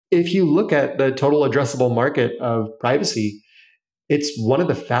if you look at the total addressable market of privacy, it's one of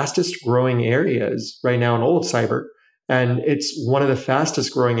the fastest growing areas right now in all of cyber. And it's one of the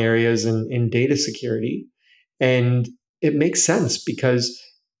fastest growing areas in data security. And it makes sense because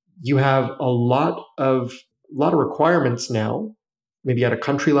you have a lot of requirements now, maybe at a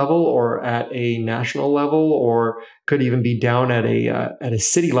country level or at a national level, or could even be down at a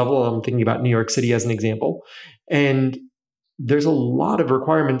city level. I'm thinking about New York City as an example. And there's a lot of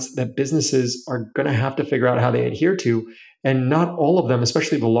requirements that businesses are going to have to figure out how they adhere to. And not all of them,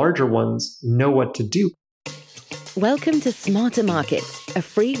 especially the larger ones, know what to do. Welcome to Smarter Markets, a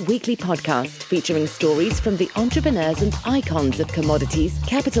free weekly podcast featuring stories from the entrepreneurs and icons of commodities,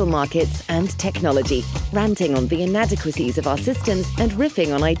 capital markets, and technology, ranting on the inadequacies of our systems and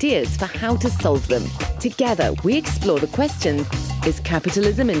riffing on ideas for how to solve them. Together, we explore the questions: is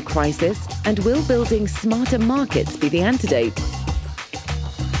capitalism in crisis? And will building smarter markets be the antidote?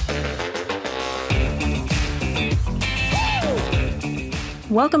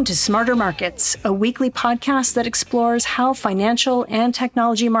 Welcome to Smarter Markets, a weekly podcast that explores how financial and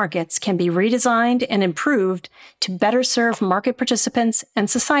technology markets can be redesigned and improved to better serve market participants and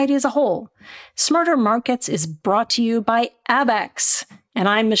society as a whole. Smarter Markets is brought to you by Abex, and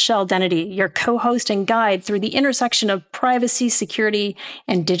I'm Michelle Dennedy, your co-host and guide through the intersection of privacy, security,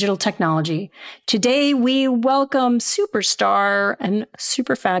 and digital technology. Today, we welcome superstar and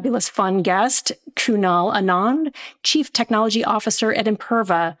super fabulous fun guest, Kunal Anand, Chief Technology Officer at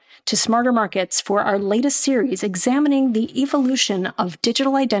Imperva, to Smarter Markets for our latest series examining the evolution of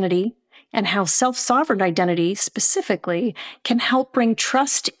digital identity and how self-sovereign identity specifically can help bring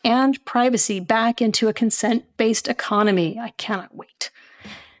trust and privacy back into a consent-based economy. I cannot wait.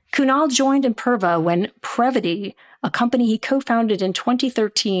 Kunal joined Imperva when Previty, a company he co-founded in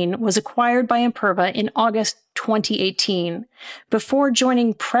 2013, was acquired by Imperva in August 2018. Before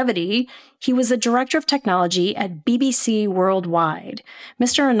joining Previty, he was the Director of Technology at BBC Worldwide.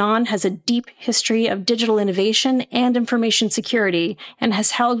 Mr. Anand has a deep history of digital innovation and information security and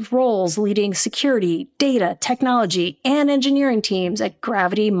has held roles leading security, data, technology, and engineering teams at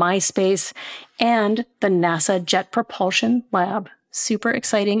Gravity, MySpace, and the NASA Jet Propulsion Lab. Super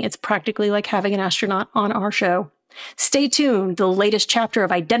exciting. It's practically like having an astronaut on our show. Stay tuned. The latest chapter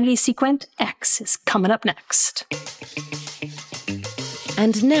of Identikit Sequent X is coming up next.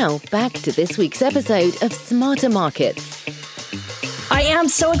 And now, back to this week's episode of Smarter Markets. I am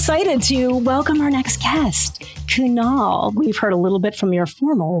so excited to welcome our next guest, Kunal. We've heard a little bit from your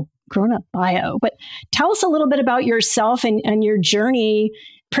formal grown-up bio, but tell us a little bit about yourself and your journey,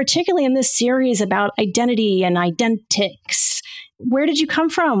 particularly in this series about identity and identics. Where did you come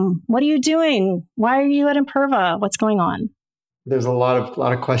from? What are you doing? Why are you at Imperva? What's going on? There's a lot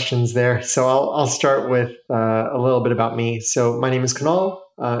of questions there. So I'll start with a little bit about me. So my name is Kunal.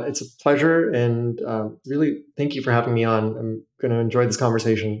 It's a pleasure, and really thank you for having me on. I'm going to enjoy this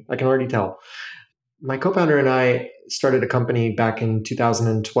conversation. I can already tell. My co-founder and I started a company back in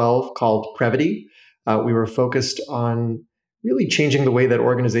 2012 called Previty. We were focused on really changing the way that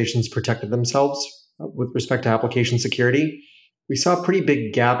organizations protected themselves with respect to application security. We saw a pretty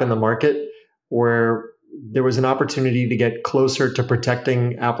big gap in the market where there was an opportunity to get closer to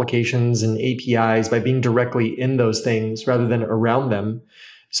protecting applications and APIs by being directly in those things rather than around them.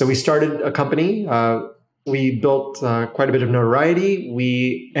 So we started a company. We built quite a bit of notoriety.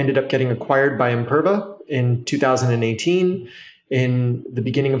 We ended up getting acquired by Imperva in 2018. In the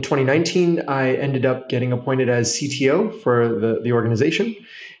beginning of 2019, I ended up getting appointed as CTO for the organization.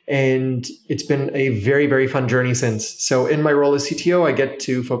 And it's been a very, very fun journey since. So in my role as CTO, I get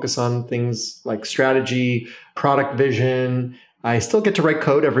to focus on things like strategy, product vision. I still get to write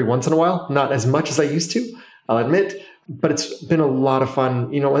code every once in a while, not as much as I used to, I'll admit, but it's been a lot of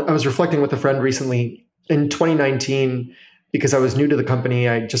fun. You know, I was reflecting with a friend recently in 2019, because I was new to the company.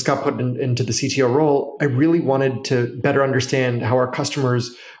 I just got put into the CTO role. I really wanted to better understand how our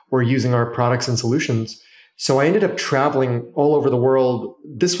customers were using our products and solutions. So I ended up traveling all over the world.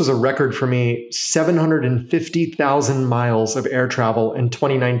 This was a record for me, 750,000 miles of air travel in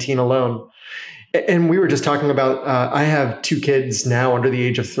 2019 alone. And we were just talking about, I have 2 kids now under the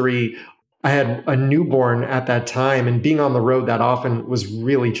age of 3. I had a newborn at that time, and being on the road that often was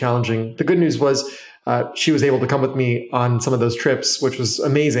really challenging. The good news was she was able to come with me on some of those trips, which was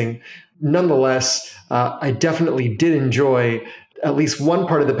amazing. Nonetheless, I definitely did enjoy at least one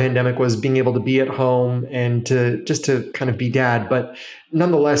part of the pandemic was being able to be at home and to kind of be dad. But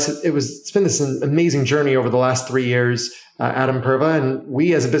nonetheless, it's been this amazing journey over the last 3 years at Imperva. And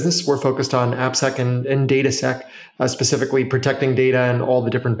we as a business, we're focused on AppSec and DataSec, specifically protecting data and all the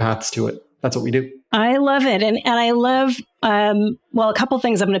different paths to it. that's what we do. I love it. And I love, a couple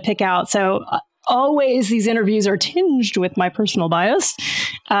things I'm going to pick out. So always these interviews are tinged with my personal bias.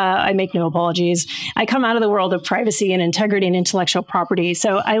 I make no apologies. I come out of the world of privacy and integrity and intellectual property.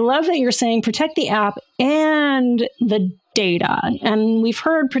 So I love that you're saying protect the app and the data. And we've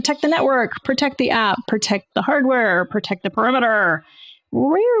heard protect the network, protect the app, protect the hardware, protect the perimeter.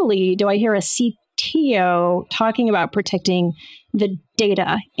 Rarely do I hear a CTO talking about protecting the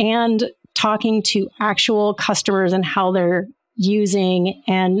data and talking to actual customers and how they're using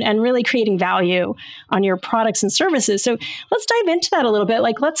and really creating value on your products and services. So let's dive into that a little bit.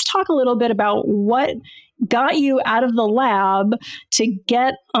 Like, let's talk a little bit about what got you out of the lab to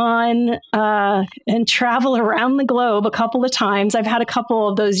get on and travel around the globe a couple of times. I've had a couple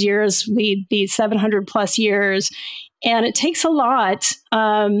of those years, the 700 plus years. And it takes a lot.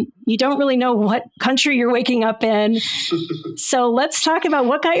 You don't really know what country you're waking up in. So let's talk about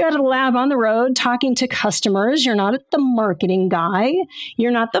what got you out of the lab on the road, talking to customers. You're not the marketing guy.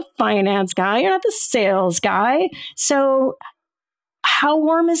 You're not the finance guy. You're not the sales guy. So how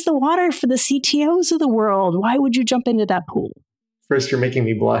warm is the water for the CTOs of the world? Why would you jump into that pool? First, you're making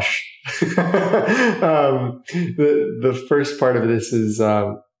me blush. The first part of this is,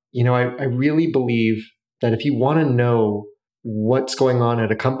 I really believe that if you want to know what's going on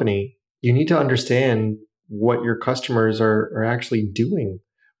at a company, you need to understand what your customers are actually doing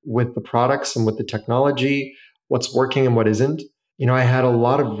with the products and with the technology, what's working and what isn't. I had a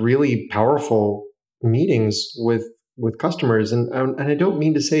lot of really powerful meetings with customers, and I don't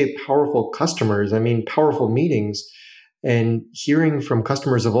mean to say powerful customers, I mean powerful meetings, and hearing from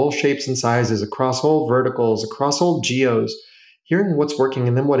customers of all shapes and sizes across all verticals, across all geos, hearing what's working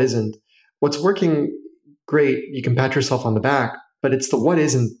and then what isn't. What's working, great, you can pat yourself on the back, but it's the what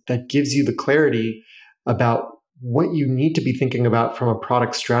isn't that gives you the clarity about what you need to be thinking about from a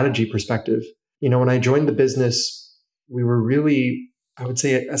product strategy perspective. When I joined the business, we were really, I would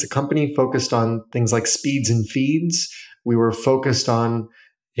say, as a company, focused on things like speeds and feeds. We were focused on,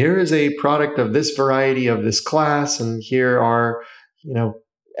 here is a product of this variety of this class, and here are,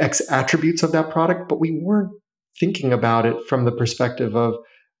 X attributes of that product, but we weren't thinking about it from the perspective of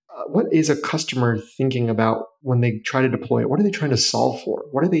what is a customer thinking about when they try to deploy it? What are they trying to solve for?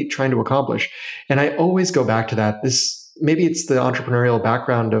 What are they trying to accomplish? And I always go back to that. Maybe it's the entrepreneurial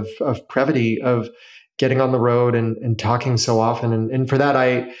background of Previty, of getting on the road and talking so often. And for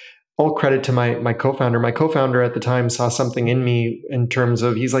that, all credit to my co-founder. My co-founder at the time saw something in me in terms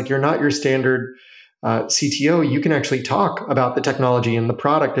of, he's like, you're not your standard CTO. You can actually talk about the technology and the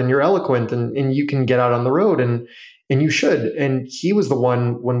product, and you're eloquent, and you can get out on the road, and you should. And he was the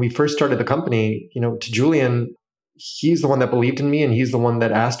one, when we first started the company, to Julian, he's the one that believed in me, and he's the one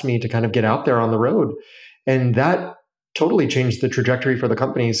that asked me to kind of get out there on the road. And that totally changed the trajectory for the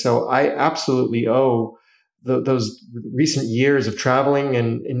company. So I absolutely owe those recent years of traveling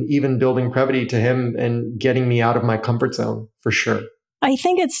and even building Previty to him and getting me out of my comfort zone, for sure. I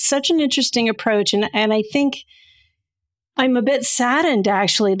think it's such an interesting approach. And I think I'm a bit saddened,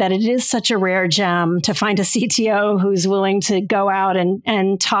 actually, that it is such a rare gem to find a CTO who's willing to go out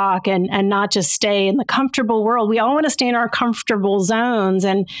and talk and not just stay in the comfortable world. We all want to stay in our comfortable zones.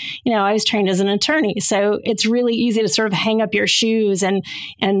 And, I was trained as an attorney, so it's really easy to sort of hang up your shoes and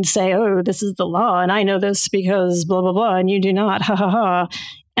say, oh, this is the law, and I know this because blah, blah, blah, and you do not, ha, ha, ha.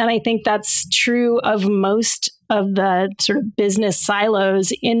 And I think that's true of most of the sort of business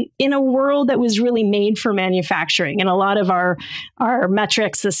silos in a world that was really made for manufacturing. And a lot of our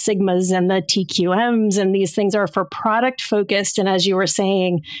metrics, the sigmas and the TQMs and these things, are for product focused. And as you were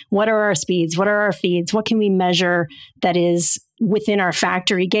saying, what are our speeds? What are our feeds? What can we measure that is within our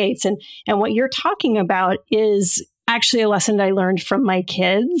factory gates? And what you're talking about is actually a lesson I learned from my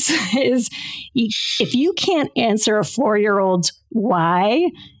kids is if you can't answer a 4-year-old's why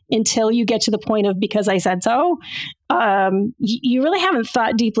until you get to the point of because I said so, you really haven't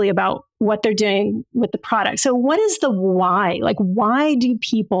thought deeply about what they're doing with the product. So what is the why? Like, why do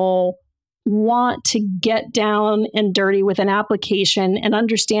people want to get down and dirty with an application and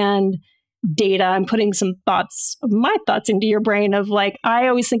understand data? I'm putting some my thoughts into your brain of like, I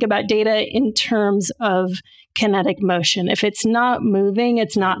always think about data in terms of kinetic motion. If it's not moving,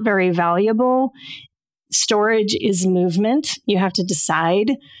 it's not very valuable. Storage is movement. You have to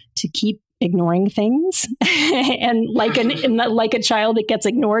decide to keep ignoring things. And like a child that gets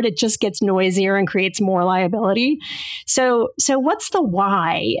ignored, it just gets noisier and creates more liability. So what's the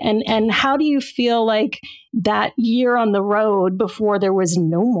why? And how do you feel like that year on the road before there was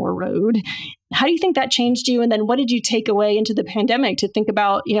no more road, how do you think that changed you? And then what did you take away into the pandemic to think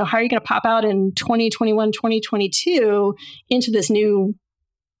about, how are you going to pop out in 2021, 2022 into this new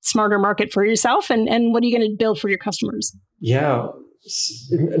smarter market for yourself? And what are you going to build for your customers? Yeah,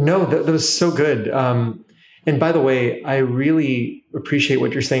 no, that was so good. And by the way, I really appreciate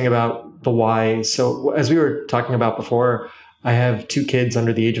what you're saying about the why. So as we were talking about before, I have 2 kids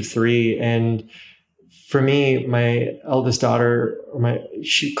under the age of 3. And for me, my eldest daughter,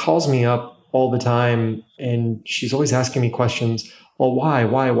 she calls me up all the time and she's always asking me questions. Well,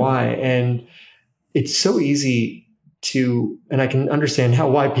 why? And it's so easy and I can understand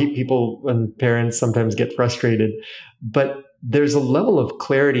why people and parents sometimes get frustrated, but there's a level of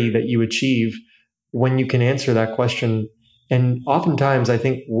clarity that you achieve when you can answer that question. And oftentimes I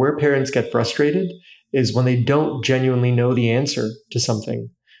think where parents get frustrated is when they don't genuinely know the answer to something.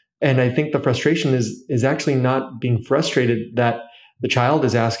 And I think the frustration is actually not being frustrated that the child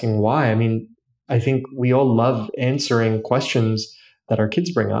is asking why. I mean, I think we all love answering questions that our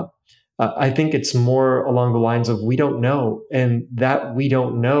kids bring up. I think it's more along the lines of we don't know. And that we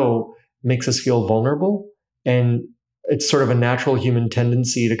don't know makes us feel vulnerable. And it's sort of a natural human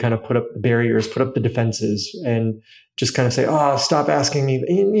tendency to kind of put up the barriers, put up the defenses, and just kind of say, "Oh, stop asking me."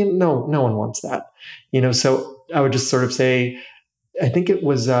 No one wants that, So I would just sort of say, I think it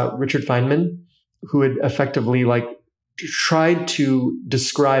was Richard Feynman who had effectively tried to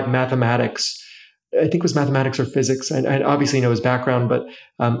describe mathematics. I think it was mathematics or physics. I obviously know his background, but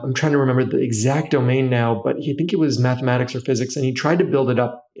I'm trying to remember the exact domain now. But I think it was mathematics or physics, and he tried to build it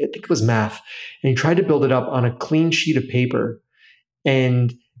up. I think it was math, and he tried to build it up on a clean sheet of paper,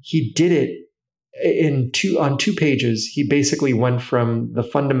 and he did it on 2 pages. He basically went from the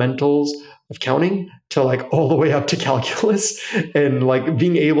fundamentals of counting to all the way up to calculus, and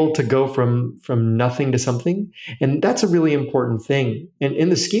being able to go from nothing to something. And that's a really important thing. And in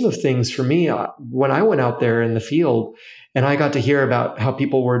the scheme of things, for me, when I went out there in the field and I got to hear about how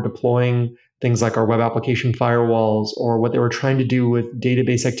people were deploying things like our web application firewalls or what they were trying to do with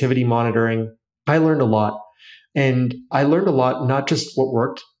database activity monitoring, I learned a lot. And I learned a lot, not just what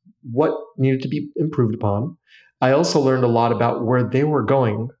worked, what needed to be improved upon. I also learned a lot about where they were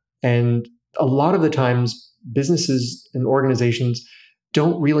going. And a lot of the times, businesses and organizations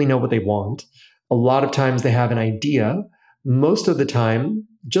don't really know what they want. A lot of times they have an idea. Most of the time,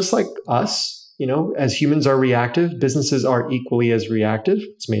 just like us, as humans are reactive, businesses are equally as reactive.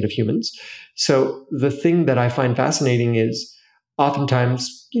 It's made of humans. So the thing that I find fascinating is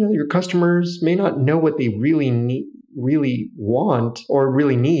oftentimes, your customers may not know what they really want or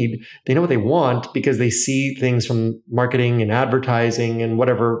really need. They know what they want because they see things from marketing and advertising and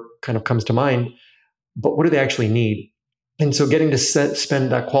whatever kind of comes to mind. But what do they actually need? And so getting to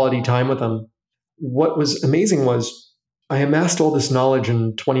spend that quality time with them. What was amazing was I amassed all this knowledge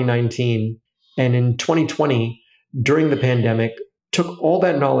in 2019. And in 2020, during the pandemic, took all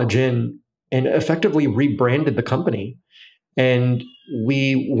that knowledge in and effectively rebranded the company. And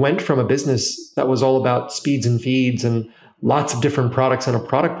we went from a business that was all about speeds and feeds and lots of different products in a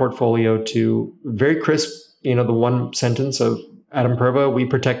product portfolio to very crisp, the one sentence of at Imperva, we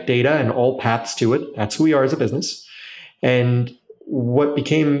protect data and all paths to it. That's who we are as a business. And what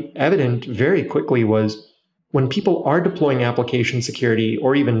became evident very quickly was when people are deploying application security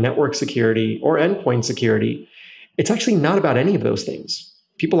or even network security or endpoint security, it's actually not about any of those things.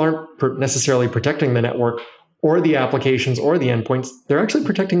 People aren't necessarily protecting the network or the applications or the endpoints. They're actually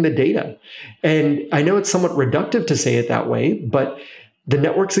protecting the data. And I know it's somewhat reductive to say it that way, but the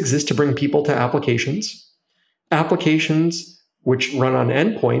networks exist to bring people to applications. Applications which run on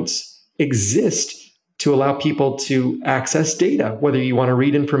endpoints exist to allow people to access data, whether you want to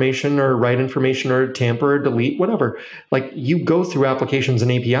read information or write information or tamper or delete, whatever. You go through applications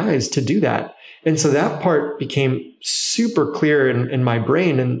and APIs to do that. And so that part became super clear in my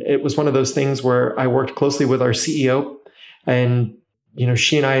brain. And it was one of those things where I worked closely with our CEO. And,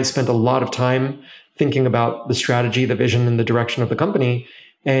 she and I spent a lot of time thinking about the strategy, the vision, and the direction of the company.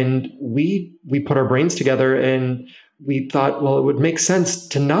 And we put our brains together and we thought, well, it would make sense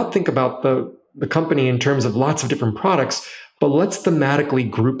to not think about the company in terms of lots of different products, but let's thematically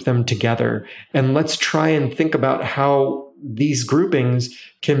group them together. And let's try and think about how these groupings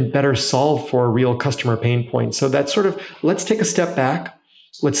can better solve for real customer pain points. So that's sort of, let's take a step back.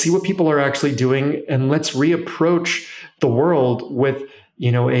 Let's see what people are actually doing. And let's reapproach the world with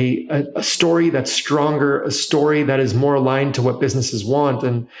a story that's stronger, a story that is more aligned to what businesses want.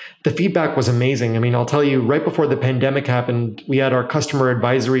 And the feedback was amazing. I mean, I'll tell you, right before the pandemic happened, we had our customer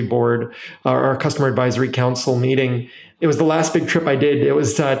advisory board, our customer advisory council meeting. It was the last big trip I did. It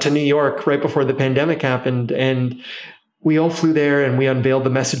was to New York right before the pandemic happened. And we all flew there and we unveiled the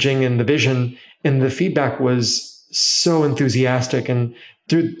messaging and the vision. And the feedback was so enthusiastic. And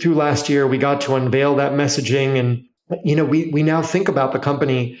through last year, we got to unveil that messaging and we now think about the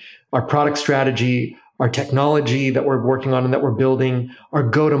company, our product strategy, our technology that we're working on and that we're building, our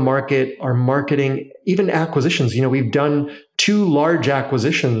go-to-market, our marketing, even acquisitions. We've done 2 large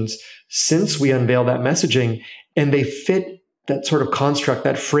acquisitions since we unveiled that messaging, and they fit that sort of construct,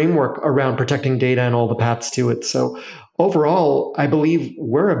 that framework around protecting data and all the paths to it. So overall, I believe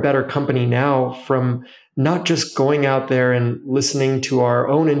we're a better company now from not just going out there and listening to our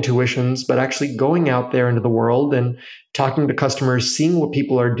own intuitions, but actually going out there into the world and talking to customers, seeing what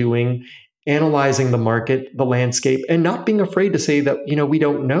people are doing, analyzing the market, the landscape, and not being afraid to say that, we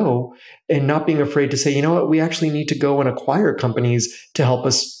don't know, and not being afraid to say, we actually need to go and acquire companies to help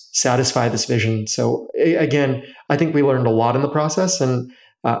us satisfy this vision. So again, I think we learned a lot in the process, and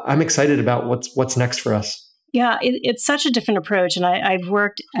I'm excited about what's next for us. Yeah, it's such a different approach. And I've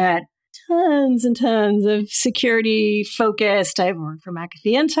worked at tons and tons of security focused. I've worked for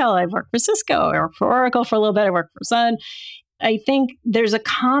McAfee Intel. I've worked for Cisco. I worked for Oracle for a little bit. I worked for Sun. I think there's a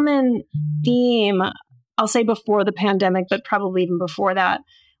common theme, I'll say before the pandemic, but probably even before that,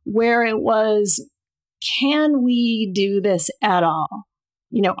 where it was, can we do this at all?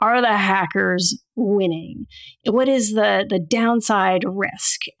 Are the hackers winning? What is the downside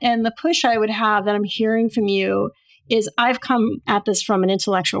risk? And the push I would have that I'm hearing from you is I've come at this from an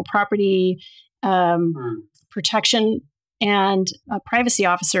intellectual property protection and privacy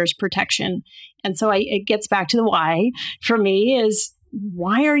officers protection. And so it gets back to the why for me is,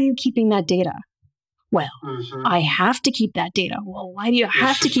 why are you keeping that data? Well, I have to keep that data. Well, why do you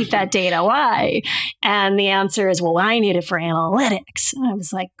have to keep that data? Why? And the answer is, well, I need it for analytics. And I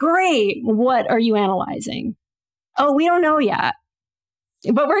was like, great. What are you analyzing? Oh, we don't know yet,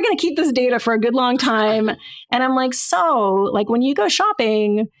 but we're going to keep this data for a good long time. And I'm like, so when you go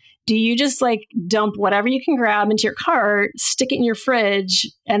shopping, do you just dump whatever you can grab into your cart, stick it in your fridge,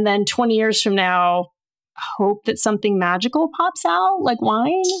 and then 20 years from now, hope that something magical pops out like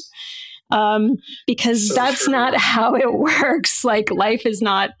wine? Because so that's true. Not how it works. Life is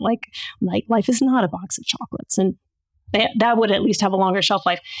not life is not a box of chocolates, and that would at least have a longer shelf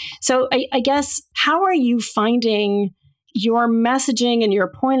life. So I guess, how are you finding your messaging and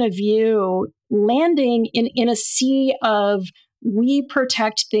your point of view landing in a sea of we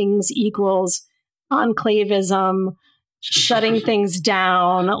protect things equals enclavism, shutting things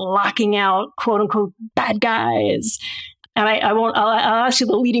down, locking out quote unquote bad guys? And I'll ask you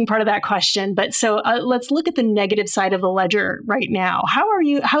the leading part of that question. But so let's look at the negative side of the ledger right now.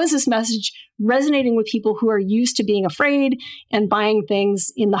 How is this message resonating with people who are used to being afraid and buying things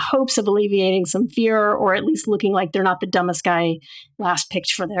in the hopes of alleviating some fear, or at least looking like they're not the dumbest guy last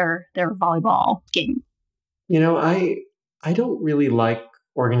picked for their volleyball game? I don't really like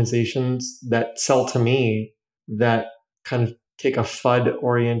organizations that sell to me that kind of take a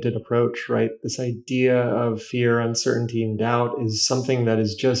FUD-oriented approach, right? This idea of fear, uncertainty, and doubt is something that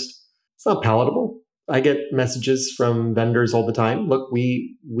is it's not palatable. I get messages from vendors all the time. Look,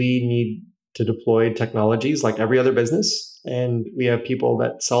 we need to deploy technologies like every other business, and we have people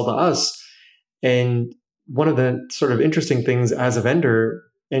that sell to us. And one of the sort of interesting things as a vendor,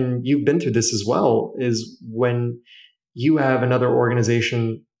 and you've been through this as well, is when you have another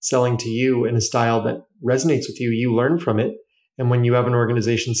organization selling to you in a style that resonates with you, you learn from it. And when you have an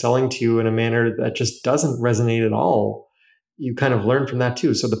organization selling to you in a manner that just doesn't resonate at all, you kind of learn from that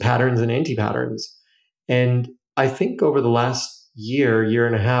too. So the patterns and anti-patterns. And I think over the last year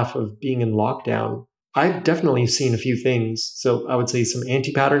and a half of being in lockdown, I've definitely seen a few things. So I would say some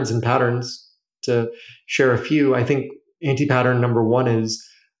anti-patterns and patterns. To share a few, I think anti-pattern number one is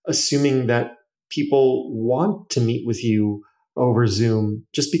assuming that people want to meet with you over Zoom.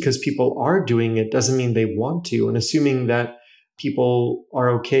 Just because people are doing it doesn't mean they want to. And assuming that people are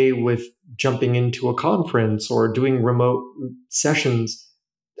okay with jumping into a conference or doing remote sessions,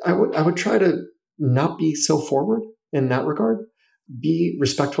 I would try to not be so forward in that regard. Be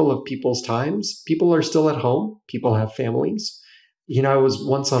respectful of people's times. People are still at home. People have families. I was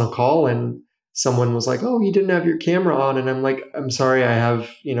once on a call and someone was like, "Oh, you didn't have your camera on." And I'm like, "I'm sorry, I have,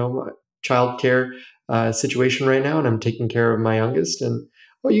 a childcare situation right now and I'm taking care of my youngest." And,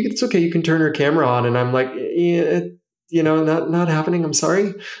 "Oh, it's okay. You can turn your camera on." And I'm like, "Yeah, not happening. I'm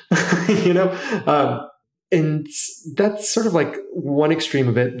sorry." And that's sort of like one extreme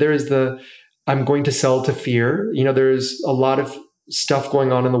of it. There is I'm going to sell to fear. There's a lot of stuff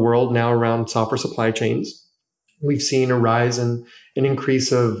going on in the world now around software supply chains. We've seen a rise and an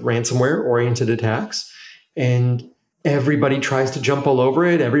increase of ransomware-oriented attacks, and everybody tries to jump all over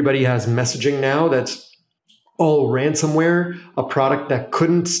it. Everybody has messaging now that's all ransomware, a product that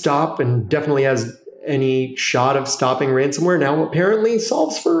couldn't stop and definitely has any shot of stopping ransomware now apparently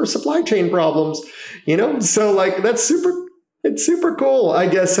solves for supply chain problems, So like it's super cool, I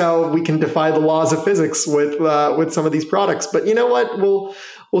guess, how we can defy the laws of physics with some of these products. But you know what?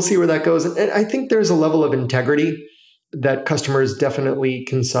 We'll see where that goes. And I think there's a level of integrity that customers definitely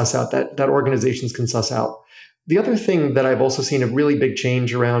can suss out, that organizations can suss out. The other thing that I've also seen a really big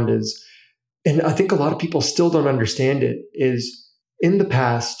change around is, and I think a lot of people still don't understand it, is in the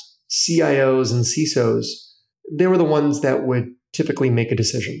past, CIOs and CISOs, they were the ones that would typically make a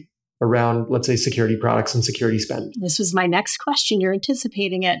decision around, let's say, security products and security spend. This was my next question. You're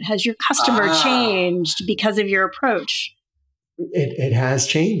anticipating it. Has your customer changed because of your approach? It has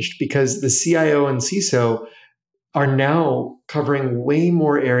changed because the CIO and CISO are now covering way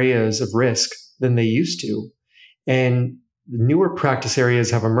more areas of risk than they used to. And newer practice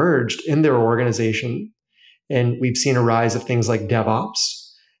areas have emerged in their organization. And we've seen a rise of things like DevOps.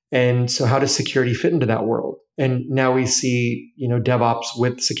 And so how does security fit into that world? And now we see, DevOps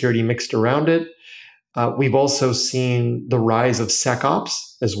with security mixed around it. We've also seen the rise of SecOps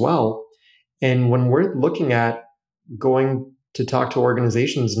as well. And when we're looking at going to talk to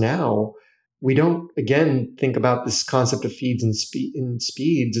organizations now, we don't, again, think about this concept of feeds and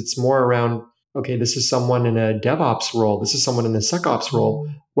speeds. It's more around, okay, this is someone in a DevOps role. This is someone in a SecOps role.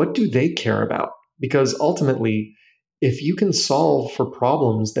 What do they care about? Because ultimately, if you can solve for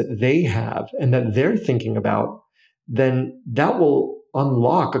problems that they have and that they're thinking about, then that will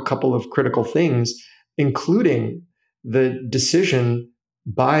unlock a couple of critical things, including the decision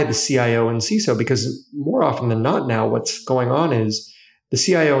by the CIO and CISO. Because more often than not now, what's going on is the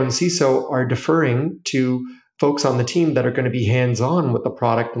CIO and CISO are deferring to folks on the team that are going to be hands-on with the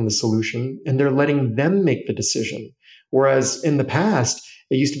product and the solution, and they're letting them make the decision. Whereas in the past,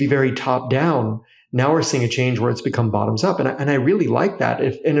 it used to be very top-down. Now we're seeing a change where it's become bottoms up. And I really like that.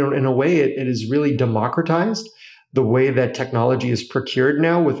 In a way, it is really democratized the way that technology is procured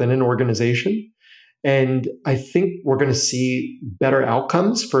now within an organization. And I think we're going to see better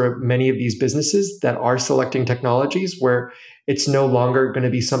outcomes for many of these businesses that are selecting technologies where it's no longer going to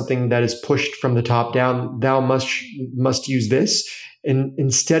be something that is pushed from the top down. Thou must use this. And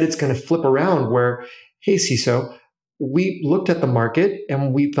instead, it's going to flip around where, hey, CISO, we looked at the market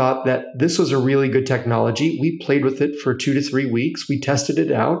and we thought that this was a really good technology. We played with it for 2 to 3 weeks. We tested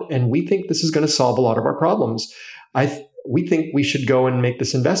it out, and we think this is going to solve a lot of our problems. We think we should go and make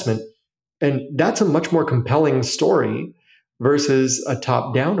this investment. And that's a much more compelling story versus a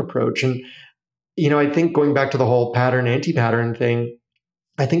top-down approach. And, I think going back to the whole pattern, anti-pattern thing,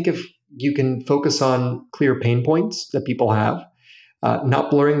 I think if you can focus on clear pain points that people have,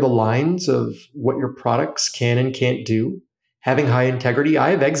 not blurring the lines of what your products can and can't do, having high integrity. I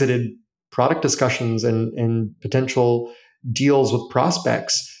have exited product discussions and potential deals with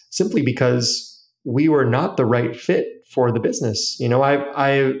prospects simply because we were not the right fit for the business.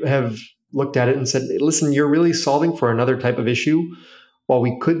 I have looked at it and said, listen, you're really solving for another type of issue. While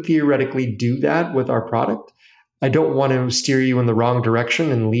we could theoretically do that with our product, I don't want to steer you in the wrong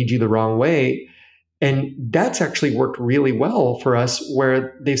direction and lead you the wrong way. And that's actually worked really well for us,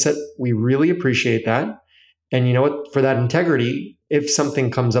 where they said, we really appreciate that. And you know what, for that integrity, if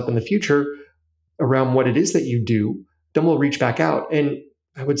something comes up in the future around what it is that you do, then we'll reach back out. And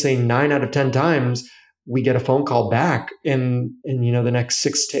I would say 9 out of 10 times, we get a phone call back in the next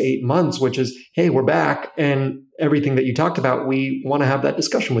 6 to 8 months, which is, hey, we're back. And everything that you talked about, we want to have that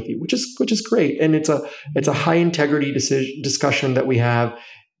discussion with you, which is great. And it's a high integrity discussion that we have,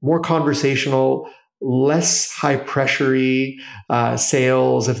 more conversational, less high pressurey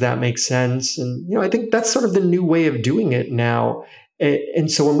sales, if that makes sense. And I think that's sort of the new way of doing it now. And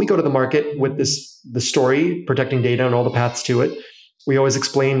so when we go to the market with the story, protecting data and all the paths to it, we always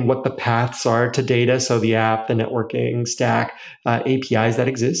explain what the paths are to data. So the app, the networking stack, APIs that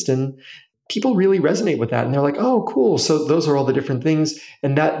exist. And people really resonate with that. And they're like, oh, cool. So those are all the different things.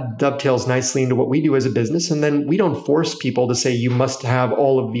 And that dovetails nicely into what we do as a business. And then we don't force people to say, you must have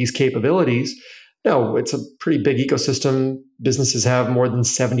all of these capabilities. No, it's a pretty big ecosystem. Businesses have more than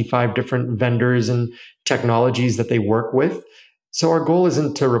 75 different vendors and technologies that they work with. So our goal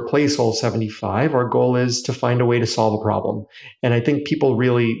isn't to replace all 75. Our goal is to find a way to solve a problem. And I think people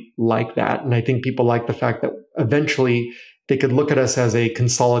really like that. And I think people like the fact that eventually they could look at us as a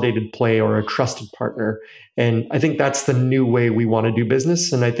consolidated play or a trusted partner. And I think that's the new way we want to do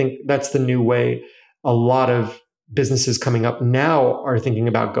business. And I think that's the new way a lot of businesses coming up now are thinking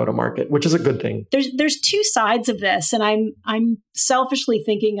about go-to-market, which is a good thing. There's two sides of this. And I'm selfishly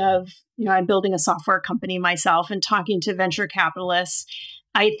thinking of, I'm building a software company myself and talking to venture capitalists.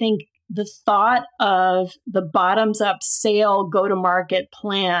 I think the thought of the bottoms-up sale go-to-market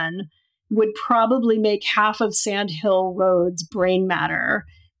plan would probably make half of Sand Hill Road's brain matter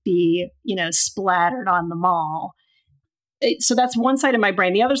be, splattered on the mall. So that's one side of my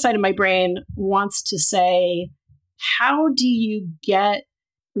brain. The other side of my brain wants to say, how do you get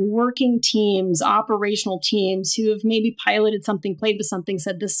working teams, operational teams who have maybe piloted something, played with something,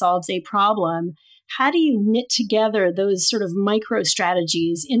 said this solves a problem? How do you knit together those sort of micro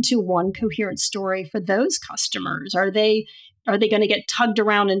strategies into one coherent story for those customers? Are they going to get tugged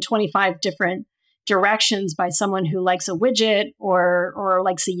around in 25 different directions by someone who likes a widget or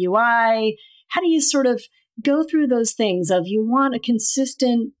likes a UI? How do you sort of go through those things of you want a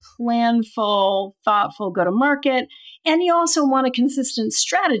consistent, planful, thoughtful go-to-market, and you also want a consistent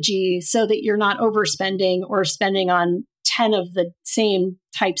strategy so that you're not overspending or spending on 10 of the same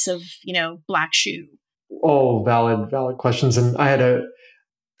types of, black shoe? Oh, valid questions. And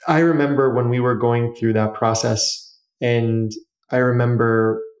I remember when we were going through that process, and I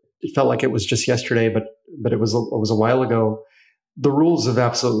remember it felt like it was just yesterday, but it was a while ago. The rules have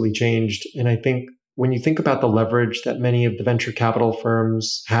absolutely changed. And I think when you think about the leverage that many of the venture capital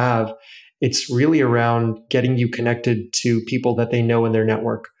firms have, it's really around getting you connected to people that they know in their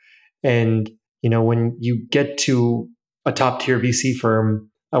network. And, when you get to a top tier VC firm,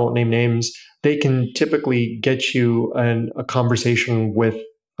 I won't name names, they can typically get you a conversation with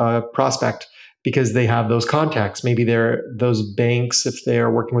a prospect because they have those contacts. Maybe they're those banks, if they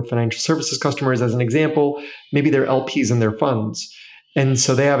are working with financial services customers, as an example, maybe they're LPs in their funds. And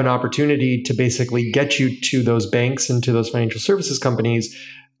so they have an opportunity to basically get you to those banks and to those financial services companies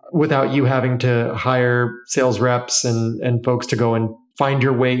without you having to hire sales reps and folks to go and find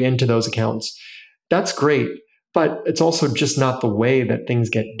your way into those accounts. That's great, but it's also just not the way that things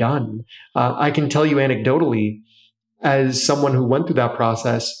get done. I can tell you anecdotally, as someone who went through that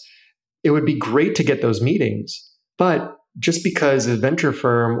process, it would be great to get those meetings. But just because a venture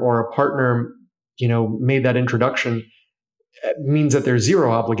firm or a partner, made that introduction, means that there's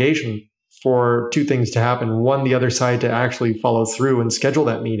zero obligation for two things to happen. One, the other side to actually follow through and schedule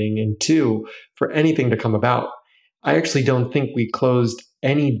that meeting. And two, for anything to come about. I actually don't think we closed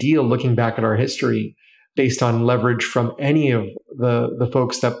any deal looking back at our history based on leverage from any of the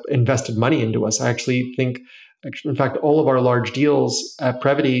folks that invested money into us. I actually think, in fact, all of our large deals at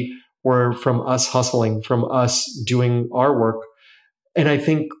Previty were from us hustling, from us doing our work. And I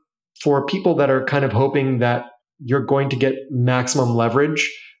think for people that are kind of hoping that you're going to get maximum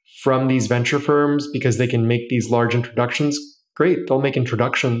leverage from these venture firms because they can make these large introductions, great, they'll make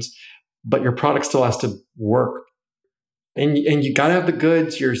introductions, but your product still has to work. And you got to have the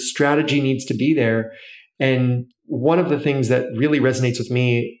goods, your strategy needs to be there. And one of the things that really resonates with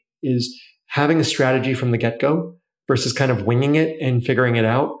me is having a strategy from the get-go versus kind of winging it and figuring it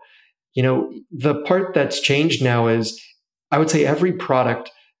out. The part that's changed now is, I would say every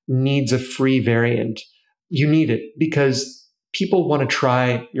product needs a free variant. You need it because people want to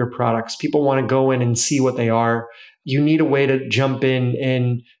try your products. People want to go in and see what they are. You need a way to jump in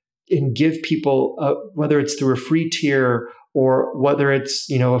and give people, whether it's through a free tier or whether it's,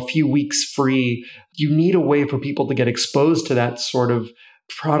 a few weeks free, you need a way for people to get exposed to that sort of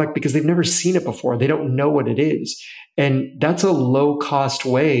product because they've never seen it before. They don't know what it is. And that's a low cost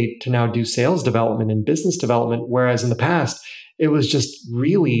way to now do sales development and business development. Whereas in the past, it was just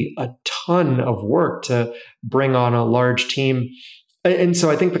really a ton of work to bring on a large team. And so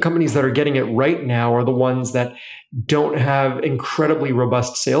I think the companies that are getting it right now are the ones that don't have incredibly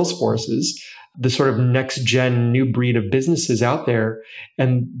robust sales forces, the sort of next gen new breed of businesses out there.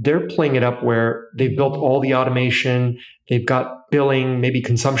 And they're playing it up where they've built all the automation. They've got billing, maybe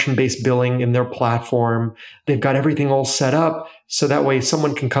consumption-based billing in their platform. They've got everything all set up. So that way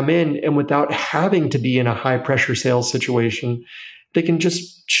someone can come in and without having to be in a high pressure sales situation, they can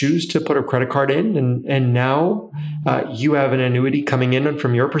just choose to put a credit card in. And now you have an annuity coming in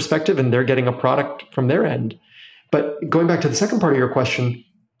from your perspective and they're getting a product from their end. But going back to the second part of your question,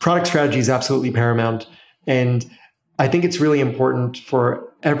 product strategy is absolutely paramount. And I think it's really important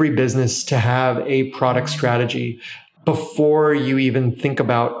for every business to have a product strategy before you even think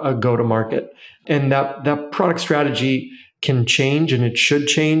about a go-to-market. And that product strategy can change and it should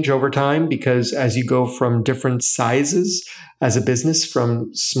change over time because as you go from different sizes as a business, from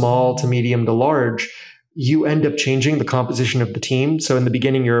small to medium to large, you end up changing the composition of the team. So in the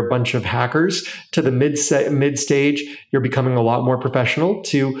beginning, you're a bunch of hackers. To the mid stage, you're becoming a lot more professional.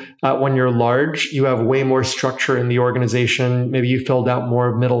 To when you're large, you have way more structure in the organization. Maybe you filled out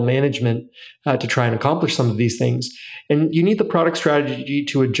more middle management to try and accomplish some of these things. And you need the product strategy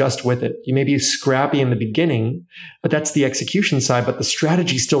to adjust with it. You may be scrappy in the beginning, but that's the execution side, but the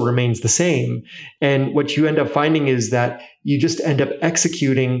strategy still remains the same. And what you end up finding is that you just end up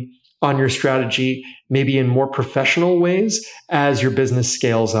executing on your strategy, maybe in more professional ways as your business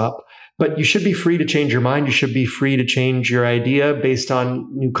scales up. But you should be free to change your mind. You should be free to change your idea based on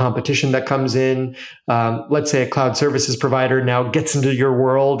new competition that comes in. Let's say a cloud services provider now gets into your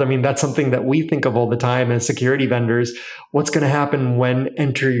world. I mean, that's something that we think of all the time as security vendors. What's going to happen when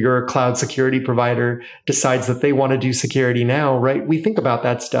enter your cloud security provider decides that they want to do security now, right? We think about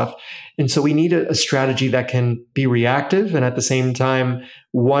that stuff. And so we need a strategy that can be reactive and at the same time,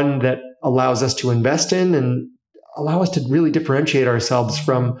 one that allows us to invest in and allow us to really differentiate ourselves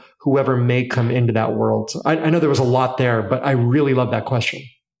from whoever may come into that world. So I know there was a lot there, but I really love that question.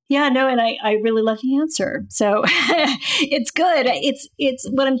 Yeah, no, and I really love the answer. So it's good. It's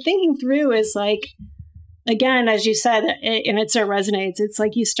what I'm thinking through is like, again, as you said, and it so resonates, it's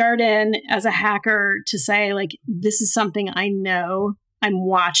like you start in as a hacker to say, like, this is something I know, I'm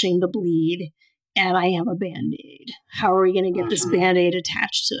watching the bleed, and I have a Band-Aid. How are we going to get this Band-Aid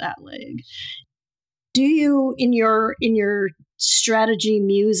attached to that leg? Do you, in your strategy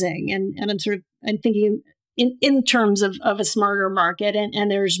musing, and I'm thinking in terms of a smarter market,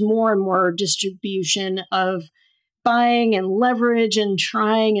 and there's more and more distribution of buying and leverage and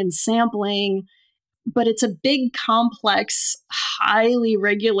trying and sampling, but it's a big, complex, highly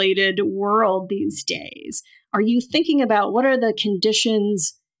regulated world these days. Are you thinking about what are the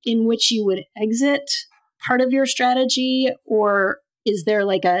conditions in which you would exit part of your strategy, or is there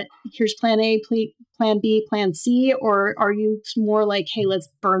like here's plan A, plan B, plan C, or are you more like, hey, let's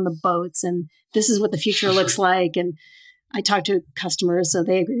burn the boats and this is what the future looks like? And I talk to customers, so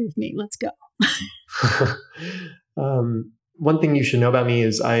they agree with me. Let's go. One thing you should know about me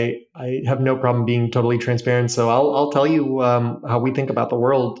is I have no problem being totally transparent. So I'll tell you how we think about the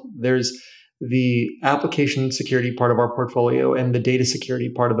world. There's the application security part of our portfolio and the data security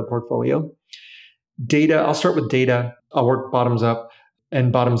part of the portfolio. Data, I'll start with data. I'll work bottoms up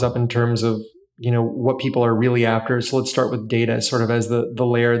in terms of, what people are really after. So let's start with data sort of as the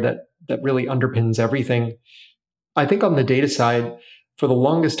layer that really underpins everything. I think on the data side, for the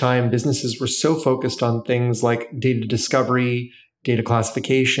longest time, businesses were so focused on things like data discovery, data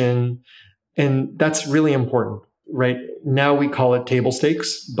classification, and that's really important, right? Now we call it table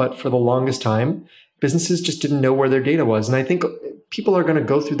stakes, but for the longest time, businesses just didn't know where their data was. And I think people are going to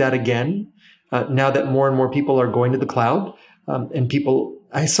go through that again now that more and more people are going to the cloud.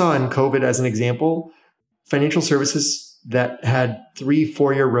 I saw in COVID as an example, financial services that had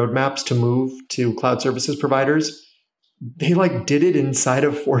 3-4 year roadmaps to move to cloud services providers, they did it inside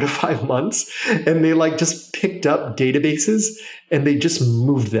of 4 to 5 months, and they just picked up databases and they just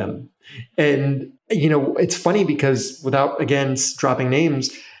moved them. And, it's funny because without, again, dropping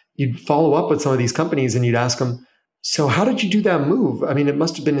names, you'd follow up with some of these companies and you'd ask them, so how did you do that move? I mean, it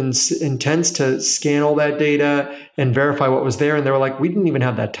must have been intense to scan all that data and verify what was there. And they were like, we didn't even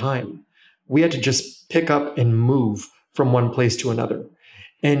have that time. We had to just pick up and move from one place to another.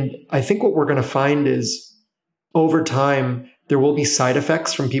 And I think what we're going to find is over time, there will be side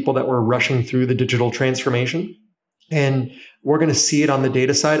effects from people that were rushing through the digital transformation. And we're going to see it on the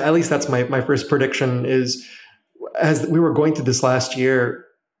data side. At least that's my first prediction is as we were going through this last year,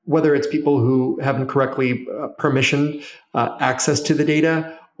 whether it's people who haven't correctly permissioned access to the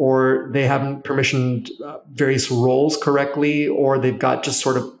data, or they haven't permissioned various roles correctly, or they've got just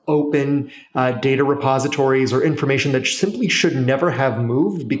sort of open data repositories or information that simply should never have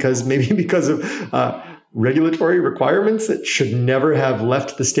moved because of regulatory requirements that should never have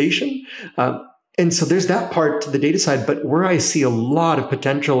left the station. And so there's that part to the data side. But where I see a lot of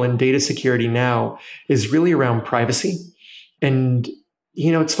potential in data security now is really around privacy. And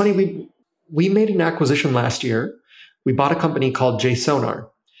it's funny, we made an acquisition last year. We bought a company called JSonar,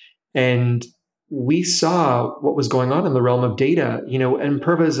 and we saw what was going on in the realm of data.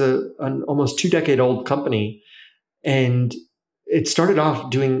 Imperva is an almost 2-decade-old company, and it started off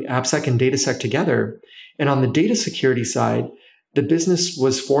doing AppSec and DataSec together. And on the data security side, the business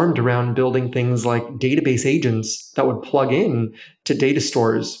was formed around building things like database agents that would plug in to data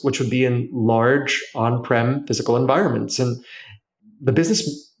stores, which would be in large on-prem physical environments. And the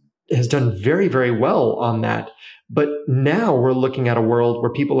business has done very, very well on that. But now we're looking at a world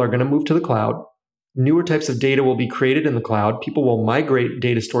where people are going to move to the cloud. Newer types of data will be created in the cloud. People will migrate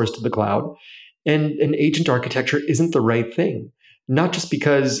data stores to the cloud. And an agent architecture isn't the right thing. Not just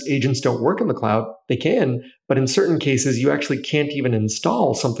because agents don't work in the cloud, they can, but in certain cases, you actually can't even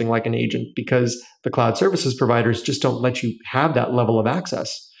install something like an agent because the cloud services providers just don't let you have that level of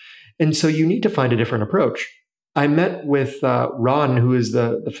access. And so you need to find a different approach. I met with Ron, who is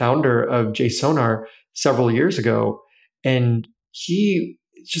the founder of JSonar, several years ago, and he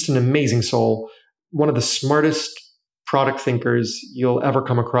is just an amazing soul, one of the smartest product thinkers you'll ever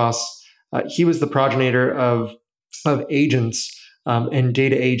come across. He was the progenitor of agents and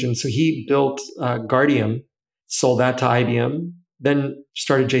data agents. So he built Guardium, sold that to IBM, then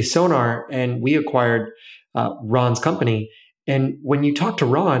started JSonar, and we acquired Ron's company. And when you talk to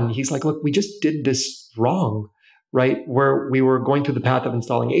Ron, he's like, look, we just did this wrong, right? Where we were going through the path of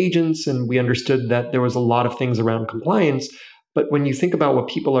installing agents, and we understood that there was a lot of things around compliance. But when you think about what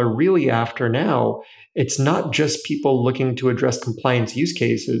people are really after now, it's not just people looking to address compliance use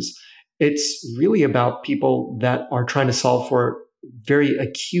cases. It's really about people that are trying to solve for very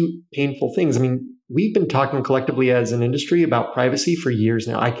acute, painful things. I mean, we've been talking collectively as an industry about privacy for years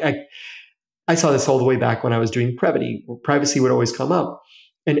now. I saw this all the way back when I was doing Brevity, where privacy would always come up.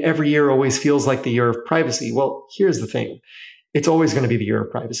 And every year always feels like the year of privacy. Well, here's the thing. It's always going to be the year of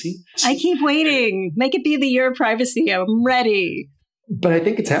privacy. I keep waiting. Make it be the year of privacy. I'm ready. But I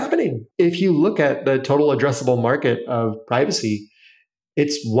think it's happening. If you look at the total addressable market of privacy,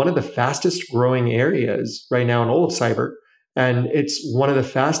 it's one of the fastest growing areas right now in all of cyber. And it's one of the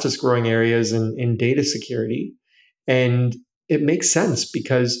fastest growing areas in data security. And it makes sense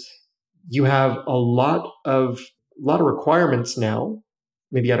because you have a lot of requirements now,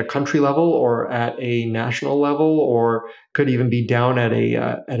 maybe at a country level or at a national level, or could even be down at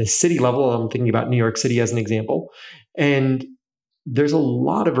a city level. I'm thinking about New York City as an example. And there's a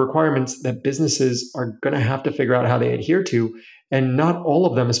lot of requirements that businesses are going to have to figure out how they adhere to. And not all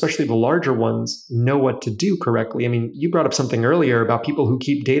of them, especially the larger ones, know what to do correctly. I mean, you brought up something earlier about people who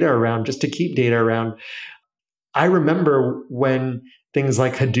keep data around just to keep data around. I remember when things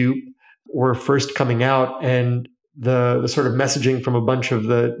like Hadoop were first coming out, and the sort of messaging from a bunch of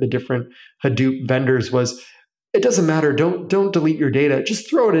the different Hadoop vendors was, it doesn't matter, don't delete your data, just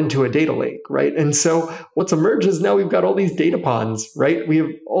throw it into a data lake, right? And so what's emerged is now we've got all these data ponds, right? We have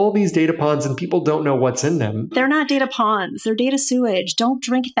all these data ponds and people don't know what's in them. They're not data ponds, they're data sewage. Don't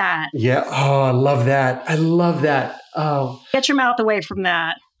drink that. Yeah, oh, I love that. I love that. Oh. Get your mouth away from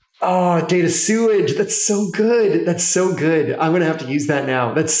that. Oh, data sewage. That's so good. That's so good. I'm going to have to use that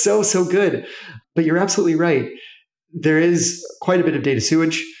now. That's so good. But you're absolutely right. There is quite a bit of data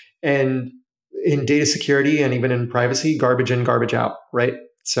sewage, and in data security and even in privacy, garbage in, garbage out, right?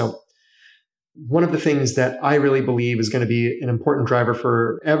 So one of the things that I really believe is going to be an important driver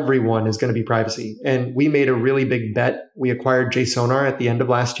for everyone is going to be privacy. And we made a really big bet. We acquired JSonar at the end of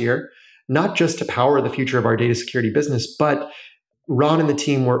last year, not just to power the future of our data security business, but Ron and the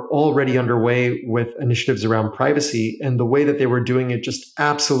team were already underway with initiatives around privacy, and the way that they were doing it just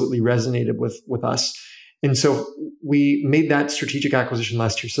absolutely resonated with us. And so we made that strategic acquisition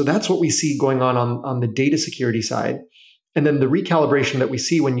last year. So that's what we see going on the data security side. And then the recalibration that we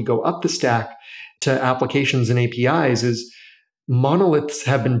see when you go up the stack to applications and APIs is monoliths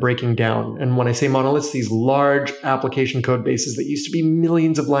have been breaking down. And when I say monoliths, these large application code bases that used to be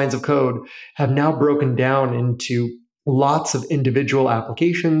millions of lines of code have now broken down into lots of individual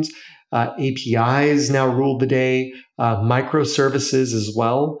applications. APIs now rule the day, microservices as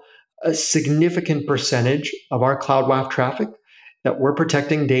well. A significant percentage of our Cloud WAF traffic that we're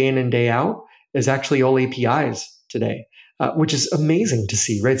protecting day in and day out is actually all APIs today, which is amazing to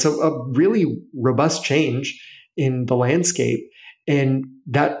see, right? So a really robust change in the landscape. And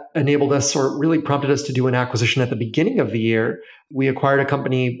that enabled us, or really prompted us, to do an acquisition at the beginning of the year. We acquired a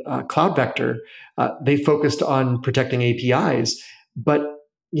company, Cloud Vector. They focused on protecting APIs. But,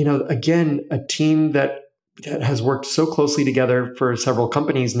 again, a team that has worked so closely together for several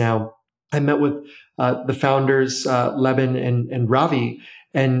companies now. I met with the founders, Levin and Ravi,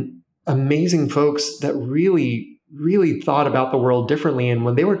 and amazing folks that really thought about the world differently. And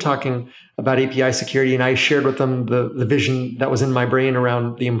when they were talking about API security, and I shared with them the vision that was in my brain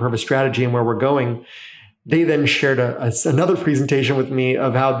around the Imperva strategy and where we're going, they then shared another presentation with me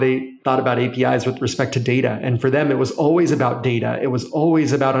of how they thought about APIs with respect to data. And for them, it was always about data. It was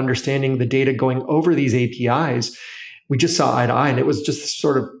always about understanding the data going over these APIs. We just saw eye to eye, and it was just this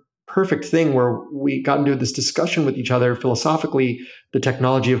sort of perfect thing where we got into this discussion with each other philosophically. The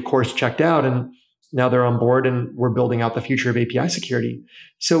technology, of course, checked out, and now they're on board, and we're building out the future of API security.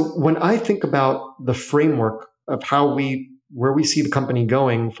 So when I think about the framework of where we see the company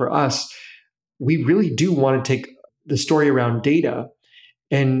going for us, we really do want to take the story around data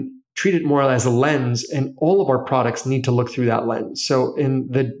and treat it more as a lens, and all of our products need to look through that lens. So in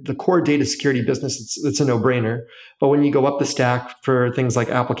the core data security business, it's a no-brainer. But when you go up the stack for things like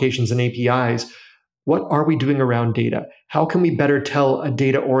applications and APIs, what are we doing around data? How can we better tell a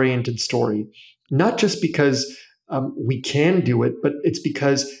data-oriented story? Not just because we can do it, but it's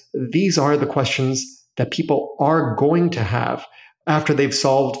because these are the questions that people are going to have after they've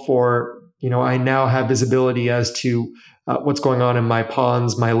solved for I now have visibility as to what's going on in my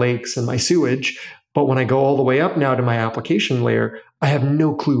ponds, my lakes, and my sewage. But when I go all the way up now to my application layer, I have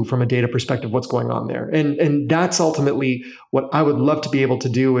no clue from a data perspective what's going on there. And that's ultimately what I would love to be able to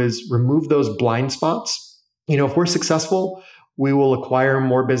do, is remove those blind spots. If we're successful, we will acquire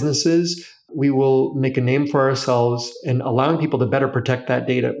more businesses. We will make a name for ourselves, and allowing people to better protect that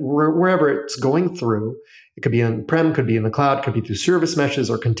data wherever it's going through. It could be on-prem, could be in the cloud, could be through service meshes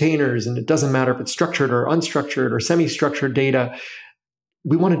or containers. And it doesn't matter if it's structured or unstructured or semi-structured data.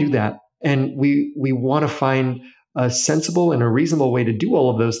 We want to do that. And we want to find a sensible and a reasonable way to do all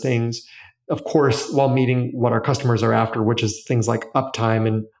of those things, of course, while meeting what our customers are after, which is things like uptime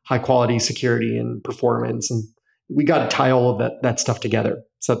and high quality security and performance. And we got to tie all of that stuff together.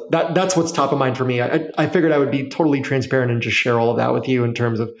 So that's what's top of mind for me. I figured I would be totally transparent and just share all of that with you in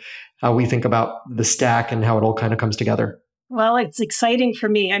terms of how we think about the stack and how it all kind of comes together. Well, it's exciting for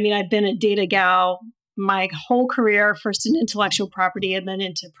me. I mean, I've been a data gal my whole career, first in intellectual property and then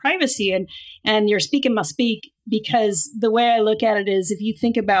into privacy. And your speaking must speak, because the way I look at it is, if you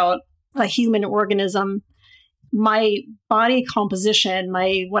think about a human organism, my body composition,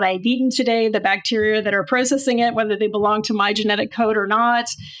 what I've eaten today, the bacteria that are processing it, whether they belong to my genetic code or not,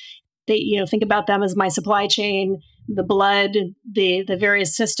 they, think about them as my supply chain, the blood, the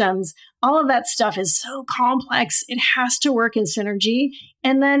various systems. All of that stuff is so complex. It has to work in synergy.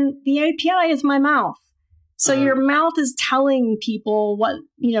 And then the API is my mouth. So your mouth is telling people what,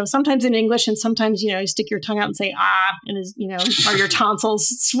 sometimes in English, and sometimes, you stick your tongue out and say, and are your tonsils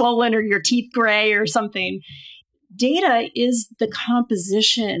swollen or your teeth gray or something. Data is the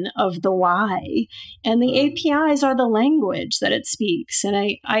composition of the why, and the APIs are the language that it speaks. And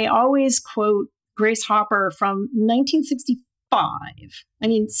I always quote Grace Hopper from 1965.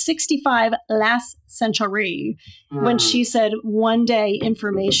 65 last century, when she said, one day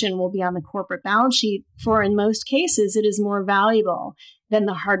information will be on the corporate balance sheet, for in most cases, it is more valuable than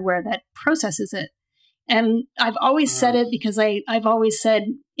the hardware that processes it. And I've always said it because I've always said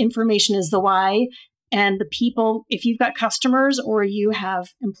information is the why. And the people, if you've got customers or you have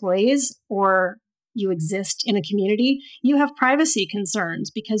employees or you exist in a community, you have privacy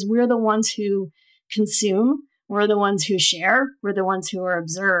concerns, because we're the ones who consume. We're the ones who share. We're the ones who are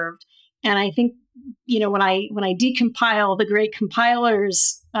observed. And I think, when I decompile the great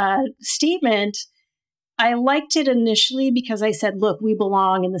compiler's statement, I liked it initially because I said, look, we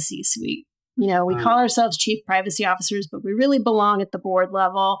belong in the C-suite. We call ourselves chief privacy officers, but we really belong at the board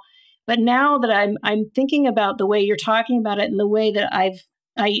level. But now that I'm thinking about the way you're talking about it, and the way that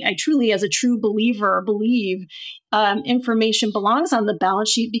I truly, as a true believer, believe information belongs on the balance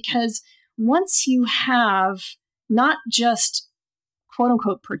sheet, because once you have not just quote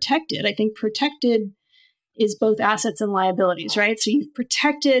unquote protected, I think protected is both assets and liabilities, right? So you've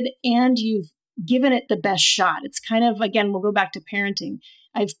protected and you've given it the best shot. It's kind of, again, we'll go back to parenting.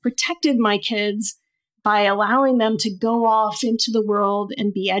 I've protected my kids by allowing them to go off into the world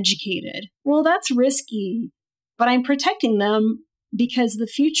and be educated. Well, that's risky, but I'm protecting them because the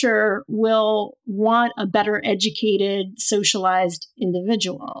future will want a better educated, socialized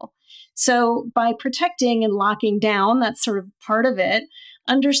individual. So by protecting and locking down, that's sort of part of it,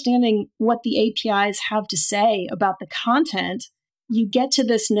 understanding what the APIs have to say about the content, you get to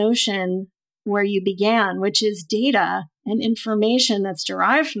this notion where you began, which is data and information that's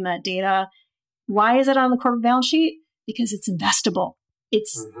derived from that data. Why is it on the corporate balance sheet? Because it's investable.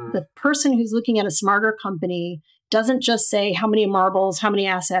 It's the person who's looking at a smarter company doesn't just say how many marbles, how many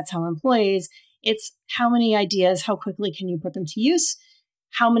assets, how many employees. It's how many ideas, how quickly can you put them to use?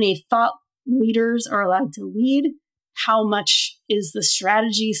 How many thought leaders are allowed to lead? How much is the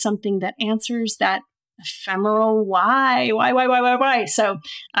strategy something that answers that ephemeral why? So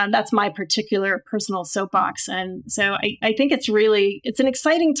that's my particular personal soapbox. And so I think it's an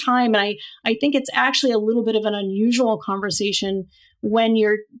exciting time. And I think it's actually a little bit of an unusual conversation when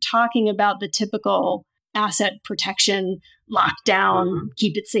you're talking about the typical asset protection, lockdown,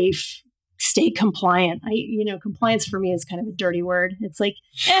 keep it safe, stay compliant. Compliance for me is kind of a dirty word. It's like,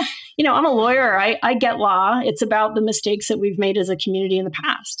 I'm a lawyer. I get law. It's about the mistakes that we've made as a community in the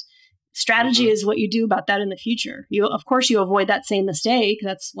past. Strategy is what you do about that in the future. Of course, you avoid that same mistake.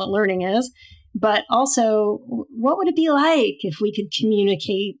 That's what learning is. But also, what would it be like if we could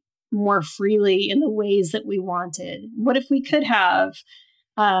communicate more freely in the ways that we wanted? What if we could have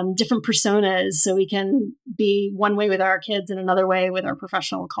different personas so we can be one way with our kids and another way with our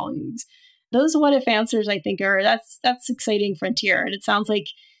professional colleagues? Those what if answers, I think, that's exciting frontier. And it sounds like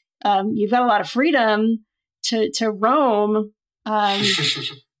you've got a lot of freedom to roam.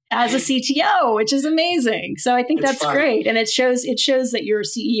 as a CTO, which is amazing. So I think that's great. And it shows that your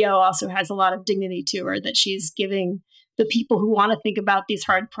CEO also has a lot of dignity to her, that she's giving the people who want to think about these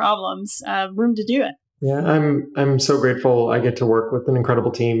hard problems room to do it. Yeah, I'm so grateful I get to work with an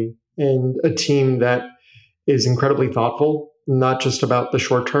incredible team, and a team that is incredibly thoughtful, not just about the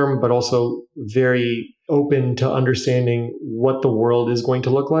short term, but also very open to understanding what the world is going to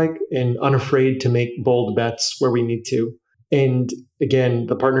look like and unafraid to make bold bets where we need to. And again,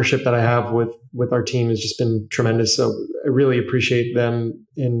 the partnership that I have with our team has just been tremendous. So I really appreciate them,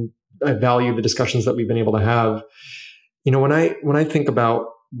 and I value the discussions that we've been able to have. When I think about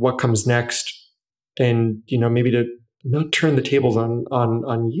what comes next, and maybe to not turn the tables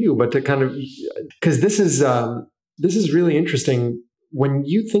on you, but to kind of, because this is really interesting when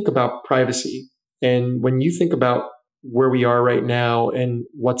you think about privacy, and when you think about where we are right now and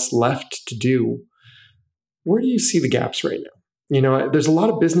what's left to do. Where do you see the gaps right now? There's a lot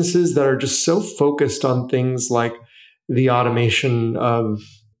of businesses that are just so focused on things like the automation of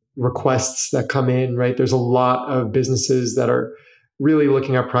requests that come in, right? There's a lot of businesses that are really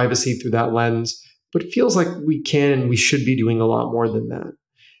looking at privacy through that lens, but it feels like we can and we should be doing a lot more than that.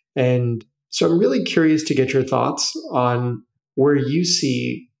 And so I'm really curious to get your thoughts on where you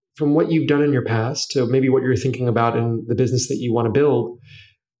see, from what you've done in your past to maybe what you're thinking about in the business that you want to build,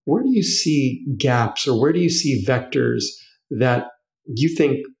 where do you see gaps, or where do you see vectors that you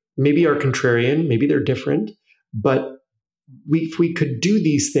think maybe are contrarian, maybe they're different, but if we could do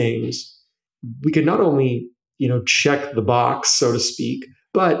these things, we could not only, check the box, so to speak,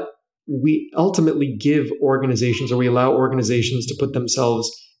 but we ultimately give organizations, or we allow organizations to put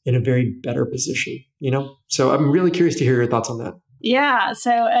themselves in a very better position, So I'm really curious to hear your thoughts on that. Yeah,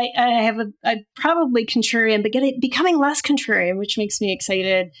 so I have a probably contrarian, but becoming less contrarian, which makes me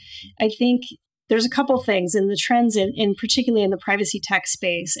excited. I think there's a couple things in the trends, in particularly in the privacy tech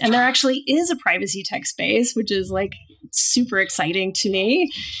space, and there actually is a privacy tech space, which is like super exciting to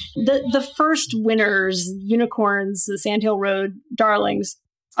me. The first winners, unicorns, the Sandhill Road darlings,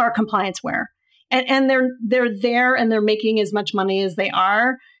 are complianceware, and they're there, and they're making as much money as they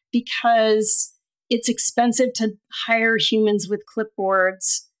are because it's expensive to hire humans with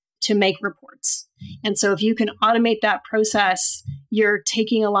clipboards to make reports. And so if you can automate that process, you're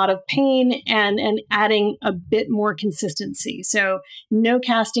taking a lot of pain and adding a bit more consistency. So no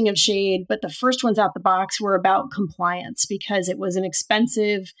casting of shade, but the first ones out the box were about compliance because it was an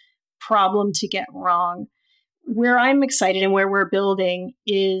expensive problem to get wrong. Where I'm excited and where we're building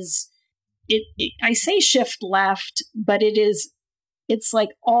is, I say shift left, but it's like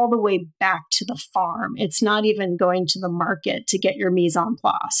all the way back to the farm. It's not even going to the market to get your mise en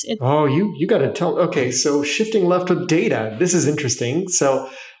place. You got to tell. Okay, so shifting left with data. This is interesting. So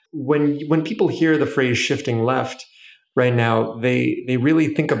when people hear the phrase shifting left right now, they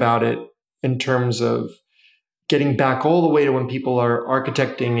really think about it in terms of getting back all the way to when people are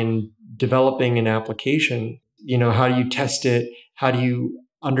architecting and developing an application. How do you test it? How do you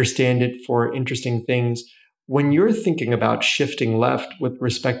understand it for interesting things? When you're thinking about shifting left with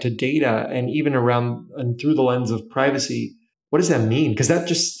respect to data, and even around and through the lens of privacy, what does that mean? Because that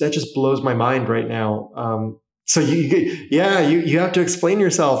just blows my mind right now. So you have to explain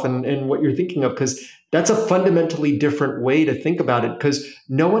yourself and what you're thinking of, because that's a fundamentally different way to think about it. Because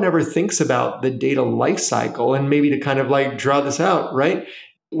no one ever thinks about the data lifecycle, and maybe to kind of like draw this out, right?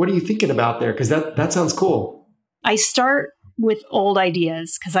 What are you thinking about there? Because that sounds cool. I start with old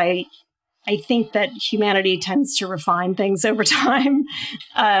ideas because I think that humanity tends to refine things over time.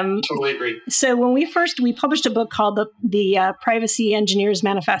 Totally agree. So when we published a book called the Privacy Engineers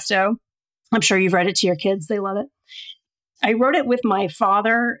Manifesto. I'm sure you've read it to your kids. They love it. I wrote it with my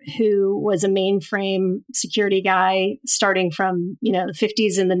father, who was a mainframe security guy starting from, the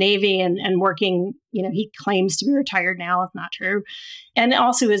 50s in the Navy and working, he claims to be retired now. It's not true. And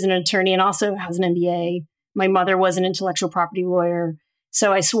also is an attorney and also has an MBA. My mother was an intellectual property lawyer.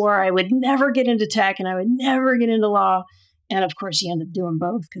 So I swore I would never get into tech and I would never get into law. And of course, you end up doing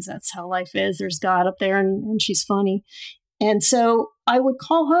both because that's how life is. There's God up there and she's funny. And so I would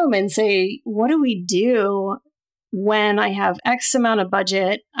call home and say, what do we do when I have X amount of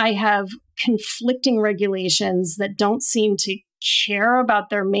budget? I have conflicting regulations that don't seem to care about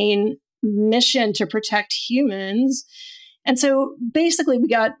their main mission to protect humans. And so basically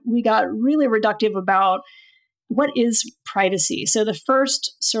we got really reductive about what is privacy? So the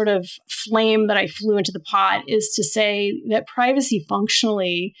first sort of flame that I flew into the pot is to say that privacy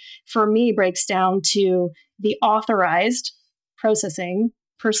functionally, for me, breaks down to the authorized processing,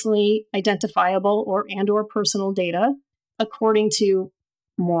 personally identifiable or personal data, according to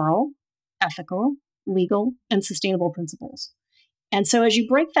moral, ethical, legal, and sustainable principles. And so as you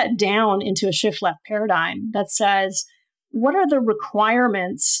break that down into a shift left paradigm that says, what are the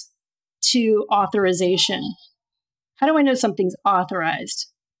requirements to authorization? How do I know something's authorized?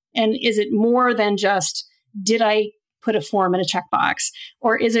 And is it more than just, did I put a form in a checkbox?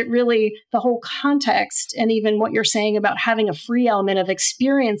 Or is it really the whole context and even what you're saying about having a free element of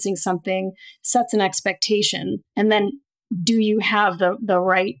experiencing something sets an expectation? And then do you have the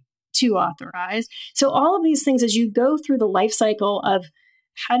right to authorize? So all of these things, as you go through the life cycle of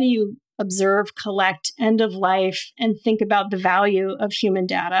how do you observe, collect, end of life, and think about the value of human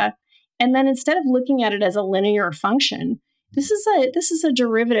data. And then instead of looking at it as a linear function, this is a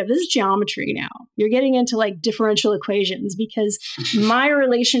derivative. This is geometry now. You're getting into like differential equations because my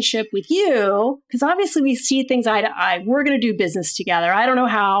relationship with you, because obviously we see things eye to eye. We're going to do business together. I don't know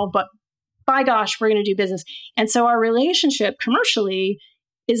how, but by gosh, we're going to do business. And so our relationship commercially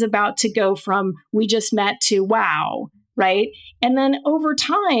is about to go from we just met to wow, right? And then over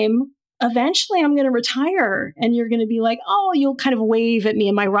time, eventually I'm going to retire and you're going to be like, oh, you'll kind of wave at me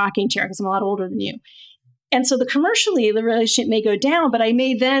in my rocking chair because I'm a lot older than you. And so commercially, the relationship may go down, but I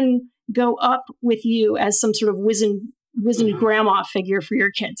may then go up with you as some sort of wizened grandma figure for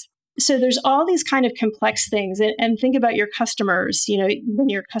your kids. So there's all these kind of complex things. And think about your customers. You know, when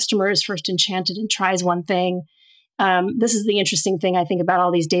your customer is first enchanted and tries one thing, this is the interesting thing I think about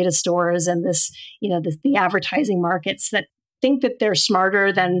all these data stores and the advertising markets that think that they're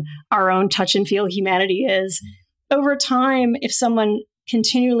smarter than our own touch and feel humanity is. Over time, if someone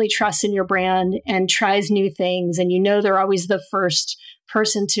continually trusts in your brand and tries new things, and you know they're always the first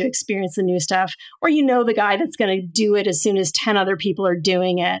person to experience the new stuff, or you know the guy that's going to do it as soon as 10 other people are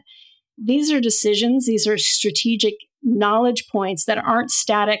doing it. These are decisions. These are strategic knowledge points that aren't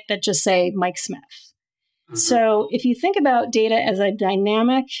static, that just say Mike Smith. Mm-hmm. So if you think about data as a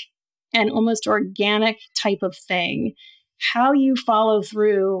dynamic and almost organic type of thing, how you follow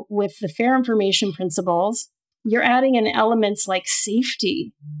through with the fair information principles, you're adding in elements like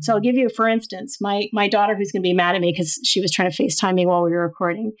safety. So I'll give you, for instance, my daughter, who's going to be mad at me because she was trying to FaceTime me while we were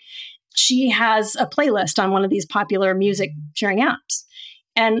recording. She has a playlist on one of these popular music sharing apps.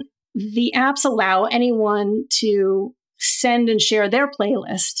 And the apps allow anyone to send and share their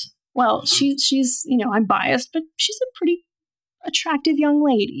playlist. Well, she's, I'm biased, but she's a pretty attractive young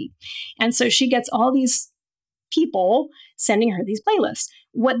lady. And so she gets all these people sending her these playlists.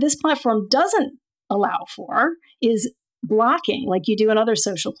 What this platform doesn't allow for is blocking like you do on other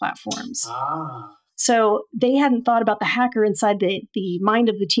social platforms. So they hadn't thought about the hacker inside the mind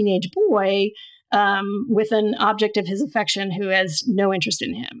of the teenage boy with an object of his affection who has no interest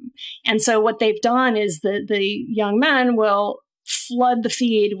in him. And so what they've done is the young men will flood the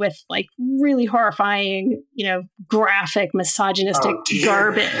feed with like really horrifying, graphic, misogynistic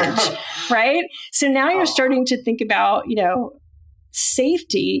garbage, right? So now you're starting to think about,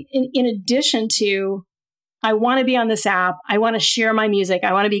 safety in addition to, I want to be on this app. I want to share my music.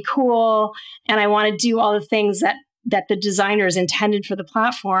 I want to be cool. And I want to do all the things that the designers intended for the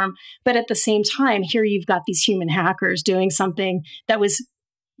platform. But at the same time, here you've got these human hackers doing something that was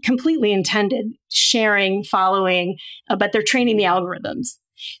completely intended, sharing, following, but they're training the algorithms.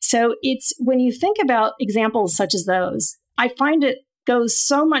 So it's when you think about examples such as those, I find it goes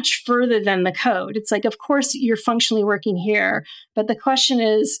so much further than the code. It's like, of course, you're functionally working here, but the question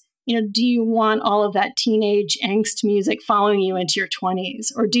is, do you want all of that teenage angst music following you into your 20s?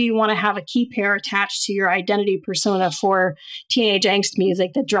 Or do you want to have a key pair attached to your identity persona for teenage angst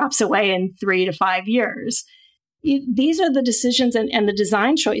music that drops away in 3 to 5 years? These are the decisions and the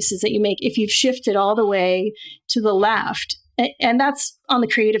design choices that you make if you've shifted all the way to the left. And that's on the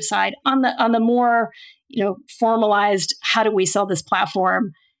creative side. On the more formalized, how do we sell this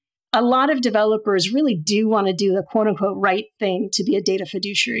platform? A lot of developers really do want to do the quote unquote right thing to be a data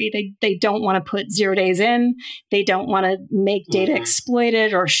fiduciary. They don't want to put 0 days in. They don't want to make data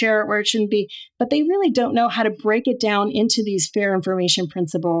exploited or share it where it shouldn't be. But they really don't know how to break it down into these fair information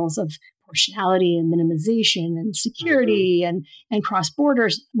principles of proportionality and minimization and security and cross-border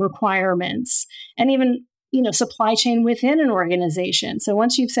requirements and even supply chain within an organization. So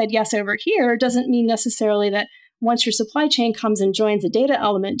once you've said yes over here, doesn't mean necessarily that once your supply chain comes and joins a data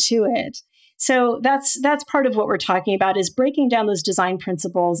element to it. So that's part of what we're talking about, is breaking down those design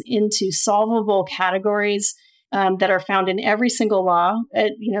principles into solvable categories that are found in every single law.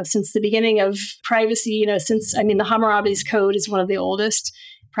 Since the beginning of privacy, the Hammurabi's Code is one of the oldest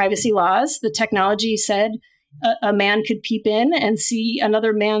privacy laws. The technology said a man could peep in and see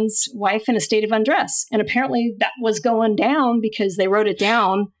another man's wife in a state of undress. And apparently that was going down because they wrote it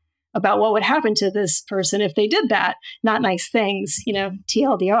down about what would happen to this person if they did that. Not nice things,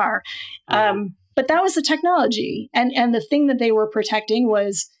 TLDR. But that was the technology. And the thing that they were protecting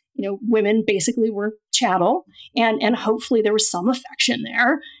was, women basically were chattel, and hopefully there was some affection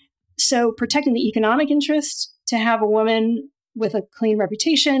there. So protecting the economic interest to have a woman with a clean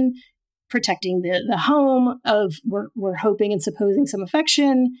reputation, protecting the home of, we're hoping and supposing some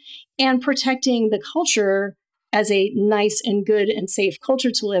affection, and protecting the culture as a nice and good and safe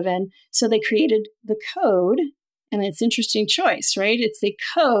culture to live in. So they created the code, and it's an interesting choice, right? It's the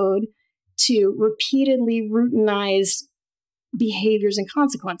code to repeatedly routinize behaviors and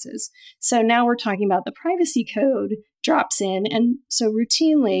consequences. So now we're talking about the privacy code drops in. And so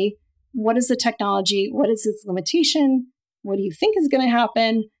routinely, what is the technology? What is its limitation? What do you think is going to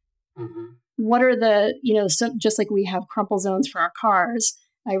happen? Mm-hmm. What are the, so just like we have crumple zones for our cars,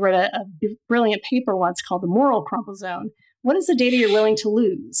 I read a brilliant paper once called the moral crumple zone. What is the data you're willing to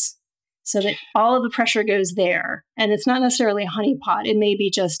lose? So that all of the pressure goes there. And it's not necessarily a honeypot. It may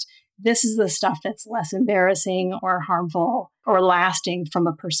be just, this is the stuff that's less embarrassing or harmful or lasting from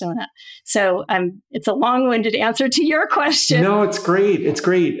a persona. So it's a long-winded answer to your question. No, it's great. It's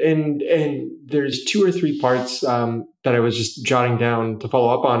great. And there's 2 or 3 parts that I was just jotting down to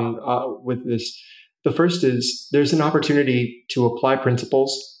follow up on with this. The first is there's an opportunity to apply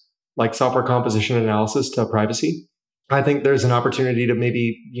principles like software composition analysis to privacy. I think there's an opportunity to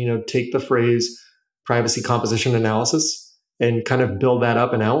maybe, take the phrase privacy composition analysis and kind of build that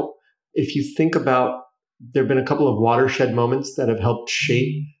up and out. If you think about, there have been a couple of watershed moments that have helped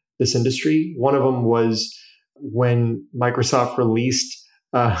shape this industry. One of them was when Microsoft released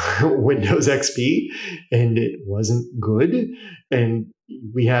Windows XP, and it wasn't good. And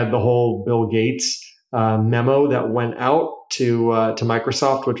we had the whole Bill Gates memo that went out to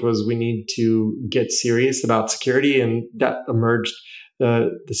Microsoft, which was, we need to get serious about security, and that emerged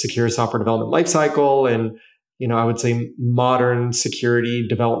the secure software development lifecycle. And I would say modern security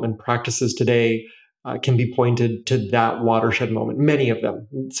development practices today can be pointed to that watershed moment. Many of them.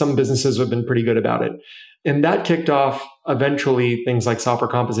 Some businesses have been pretty good about it. And that kicked off eventually things like software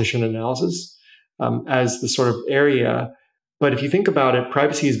composition analysis as the sort of area. But if you think about it,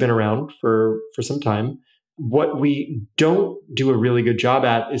 privacy has been around for some time. What we don't do a really good job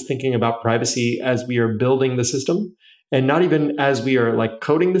at is thinking about privacy as we are building the system, and not even as we are like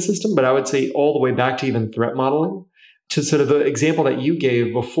coding the system, but I would say all the way back to even threat modeling. To sort of the example that you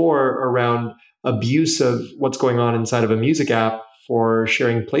gave before around abuse of what's going on inside of a music app for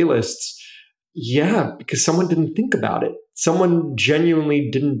sharing playlists. Yeah, because someone didn't think about it. Someone genuinely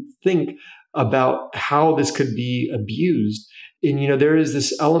didn't think about how this could be abused. And, there is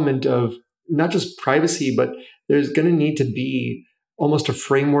this element of not just privacy, but there's going to need to be almost a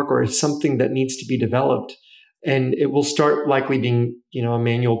framework or something that needs to be developed. And it will start likely being, a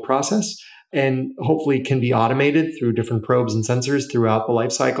manual process, and hopefully can be automated through different probes and sensors throughout the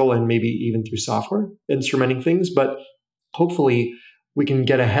life cycle, and maybe even through software instrumenting things. But hopefully we can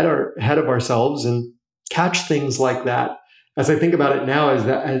get ahead of ourselves and catch things like that. As I think about it now,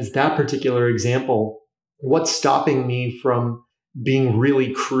 as that particular example, what's stopping me from being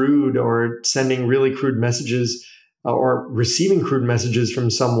really crude or sending really crude messages or receiving crude messages from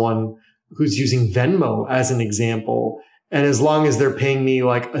someone who's using Venmo as an example? And as long as they're paying me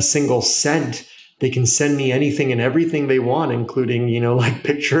like a single cent, they can send me anything and everything they want, including, like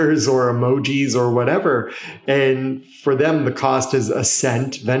pictures or emojis or whatever. And for them, the cost is a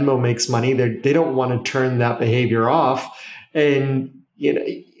cent. Venmo makes money. They don't want to turn that behavior off. And,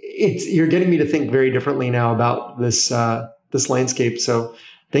 you're getting me to think very differently now about this landscape. So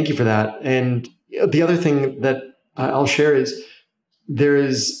thank you for that. And the other thing that I'll share is there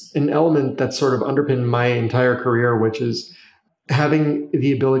is an element that sort of underpinned my entire career, which is having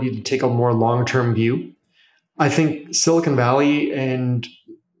the ability to take a more long-term view. I think Silicon Valley and,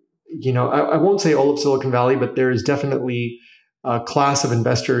 I won't say all of Silicon Valley, but there is definitely a class of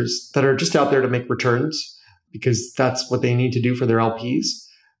investors that are just out there to make returns because that's what they need to do for their LPs.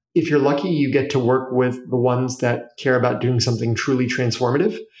 If you're lucky, you get to work with the ones that care about doing something truly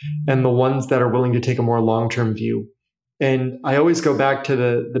transformative and the ones that are willing to take a more long-term view. And I always go back to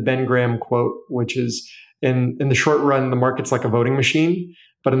the Ben Graham quote, which is in the short run, the market's like a voting machine,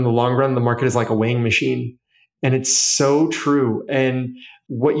 but in the long run, the market is like a weighing machine. And it's so true. And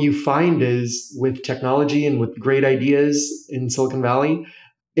what you find is with technology and with great ideas in Silicon Valley,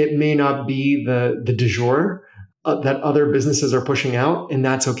 it may not be the du jour that other businesses are pushing out. And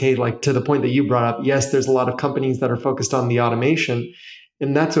that's okay. Like to the point that you brought up, yes, there's a lot of companies that are focused on the automation,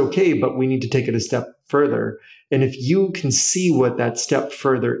 and that's okay, but we need to take it a step further. And if you can see what that step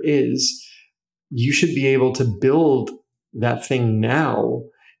further is, you should be able to build that thing now,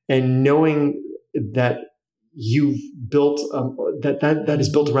 and knowing that you've built that is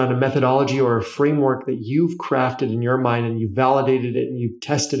built around a methodology or a framework that you've crafted in your mind, and you've validated it and you've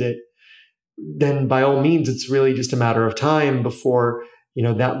tested it, then by all means, it's really just a matter of time before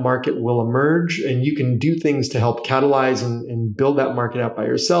that market will emerge, and you can do things to help catalyze and build that market out by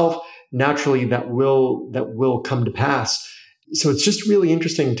yourself. Naturally, that will come to pass. So it's just really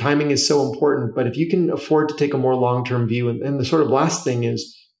interesting. Timing is so important, but if you can afford to take a more long-term view, and the sort of last thing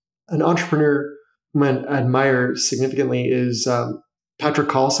is, an entrepreneur whom I admire significantly is Patrick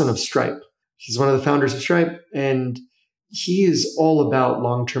Collison of Stripe. He's one of the founders of Stripe, and he is all about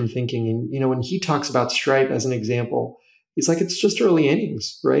long-term thinking. And, when he talks about Stripe as an example, he's like, it's just early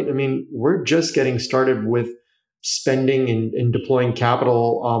innings, right? I mean, we're just getting started with spending and deploying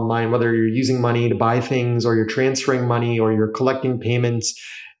capital online, whether you're using money to buy things or you're transferring money or you're collecting payments.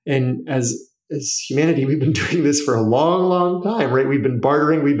 And as humanity, we've been doing this for a long, long time, right? We've been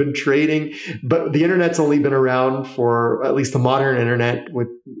bartering, we've been trading, but the internet's only been around for, at least the modern internet,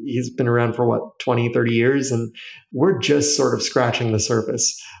 he's been around for 20, 30 years. And we're just sort of scratching the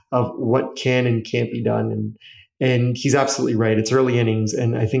surface of what can and can't be done. And he's absolutely right. It's early innings.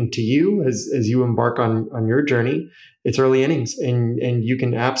 And I think to you, as you embark on your journey, it's early innings. And you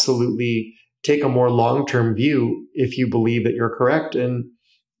can absolutely take a more long-term view if you believe that you're correct. And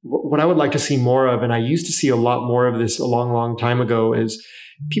what I would like to see more of, and I used to see a lot more of this a long, long time ago, is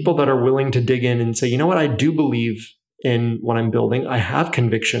people that are willing to dig in and say, you know what, I do believe in what I'm building. I have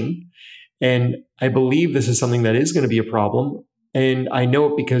conviction, and I believe this is something that is going to be a problem. And I know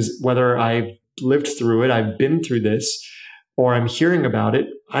it because whether I've lived through it, I've been through this, or I'm hearing about it,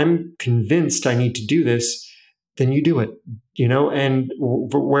 I'm convinced I need to do this, then you do it, and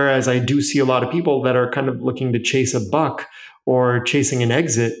whereas I do see a lot of people that are kind of looking to chase a buck or chasing an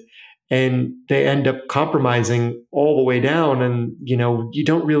exit, and they end up compromising all the way down. And, you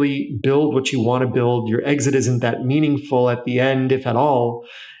don't really build what you want to build. Your exit isn't that meaningful at the end, if at all.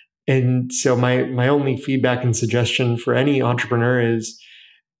 And so my only feedback and suggestion for any entrepreneur is,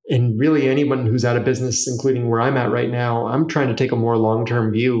 and really anyone who's out of business, including where I'm at right now, I'm trying to take a more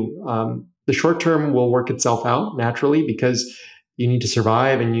long-term view. The short term will work itself out naturally because you need to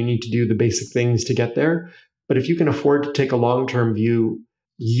survive and you need to do the basic things to get there. But if you can afford to take a long-term view,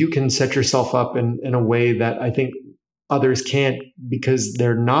 you can set yourself up in a way that I think others can't, because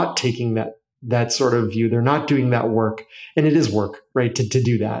they're not taking that sort of view. They're not doing that work. And it is work, right, to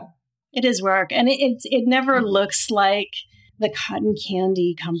do that. It is work. And it never looks like the cotton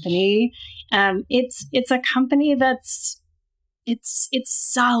candy company. It's a company that's it's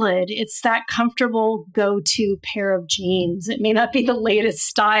solid. It's that comfortable go-to pair of jeans. It may not be the latest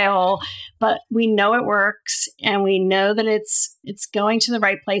style, but we know it works, and we know that it's going to the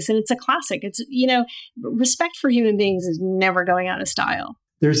right place, and it's a classic. It's respect for human beings is never going out of style.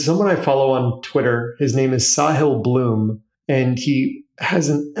 There's someone I follow on Twitter. His name is Sahil Bloom, and he has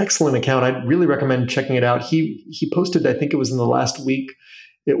an excellent account. I'd really recommend checking it out. He posted, I think it was in the last week,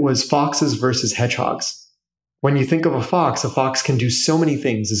 it was foxes versus hedgehogs. When you think of a fox can do so many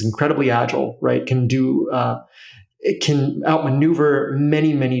things. It's incredibly agile, right? It can outmaneuver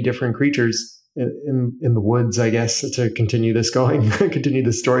many, many different creatures in the woods, I guess, to continue this going, continue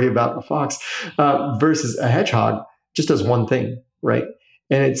the story about a fox, versus a hedgehog just does one thing, right?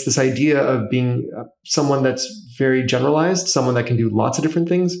 And it's this idea of being someone that's very generalized, someone that can do lots of different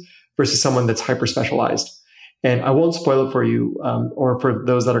things, versus someone that's hyper specialized. And I won't spoil it for you or for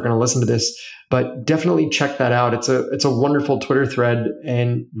those that are going to listen to this, but definitely check that out. It's a wonderful Twitter thread,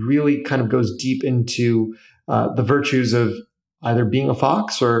 and really kind of goes deep into the virtues of either being a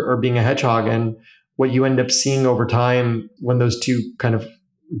fox or being a hedgehog, and what you end up seeing over time when those two kind of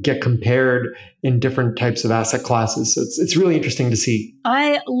get compared in different types of asset classes. So it's really interesting to see.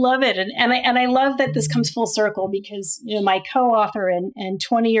 I love it. And I love that this comes full circle, because, my co-author and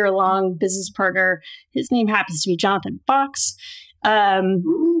 20-year-long business partner, his name happens to be Jonathan Fox.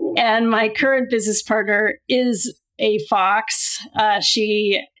 And my current business partner is a fox.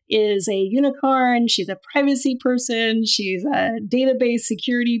 She is a unicorn. She's a privacy person. She's a database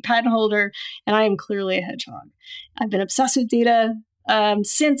security patent holder. And I am clearly a hedgehog. I've been obsessed with data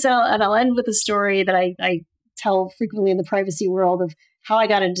since, and I'll end with a story that I tell frequently in the privacy world of how I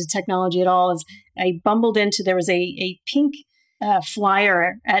got into technology at all. Is I bumbled into, there was a pink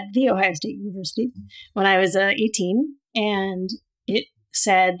flyer at The Ohio State University when I was 18, and it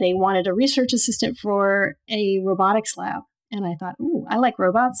said they wanted a research assistant for a robotics lab. And I thought, ooh, I like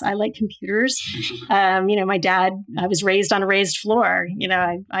robots. I like computers. My dad, I was raised on a raised floor.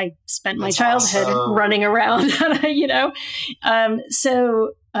 I spent my childhood running around,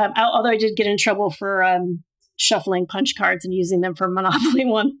 So although I did get in trouble for shuffling punch cards and using them for monopoly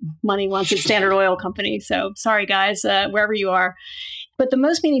money once at Standard Oil Company. So sorry, guys, wherever you are. But the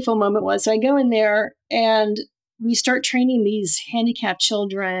most meaningful moment was, so I go in there and we start training these handicapped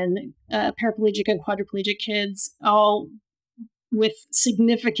children, paraplegic and quadriplegic kids, all with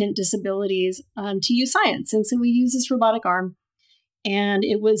significant disabilities, to use science. And so we use this robotic arm, and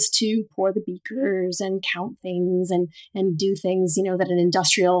it was to pour the beakers and count things and do things, that an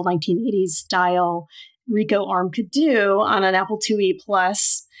industrial 1980s style Ricoh arm could do on an Apple IIe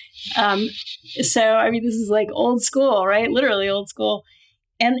Plus. So, I mean, this is like old school, right? Literally old school.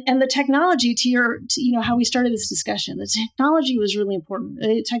 And the technology how we started this discussion, the technology was really important.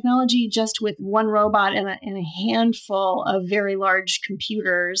 The technology just with one robot and a handful of very large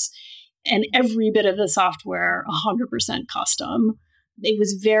computers and every bit of the software 100% custom. It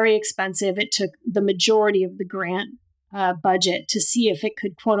was very expensive. It took the majority of the grant budget to see if it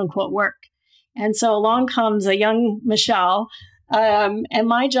could quote unquote work. And so along comes a young Michelle. And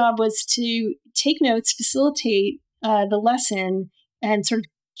my job was to take notes, facilitate the lesson, and sort of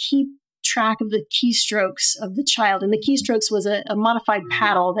keep track of the keystrokes of the child. And the keystrokes was a modified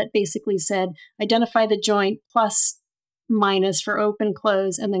paddle that basically said, identify the joint plus minus for open,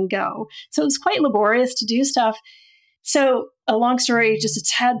 close, and then go. So it was quite laborious to do stuff. So a long story, just a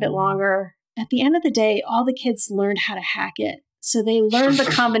tad bit longer. At the end of the day, all the kids learned how to hack it. So they learned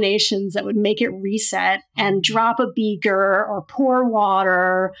the combinations that would make it reset and drop a beaker or pour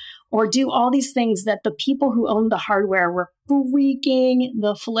water or do all these things that the people who owned the hardware were freaking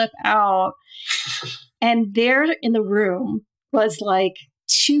the flip out. And there in the room was like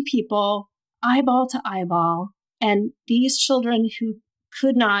two people, eyeball to eyeball. And these children who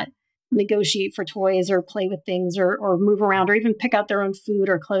could not negotiate for toys or play with things or move around or even pick out their own food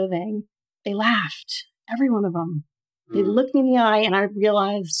or clothing, they laughed, every one of them. They looked me in the eye and I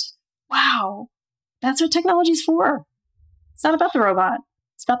realized, wow, that's what technology's for. It's not about the robot.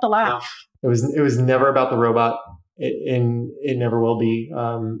 It's about the laugh. No, it was never about the robot, and it never will be.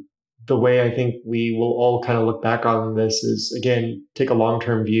 The way I think we will all kind of look back on this is, again, take a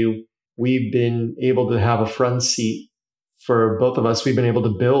long-term view. We've been able to have a front seat for both of us. We've been able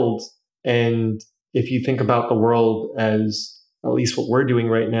to build. And if you think about the world as at least what we're doing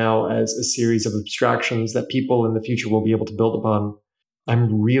right now as a series of abstractions that people in the future will be able to build upon,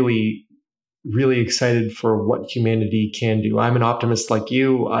 I'm really, really excited for what humanity can do. I'm an optimist like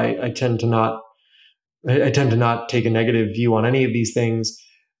you. I tend to not take a negative view on any of these things.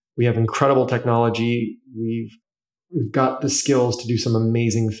 We have incredible technology. We've got the skills to do some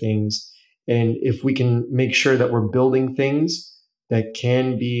amazing things. And if we can make sure that we're building things that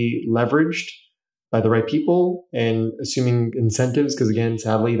can be leveraged by the right people and assuming incentives, because again,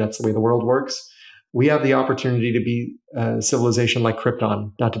 sadly, that's the way the world works, we have the opportunity to be a civilization like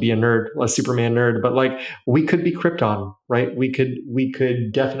Krypton. Not to be a Superman nerd, but like we could be Krypton, right? We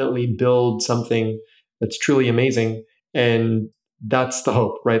could definitely build something that's truly amazing. And that's the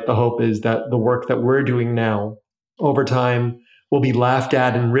hope, right? The hope is that the work that we're doing now over time will be laughed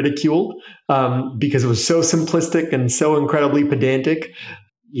at and ridiculed because it was so simplistic and so incredibly pedantic.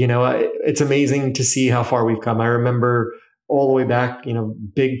 It's amazing to see how far we've come. I remember all the way back,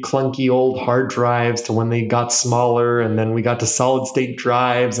 big clunky old hard drives to when they got smaller, and then we got to solid state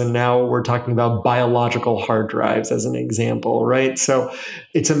drives, and now we're talking about biological hard drives as an example, right? So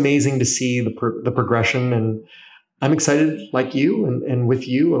it's amazing to see the progression, and I'm excited like you and with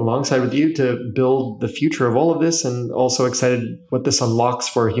you, alongside with you, to build the future of all of this, and also excited what this unlocks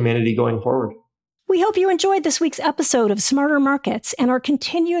for humanity going forward. We hope you enjoyed this week's episode of Smarter Markets and our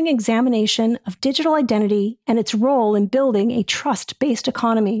continuing examination of digital identity and its role in building a trust-based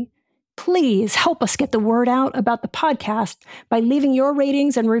economy. Please help us get the word out about the podcast by leaving your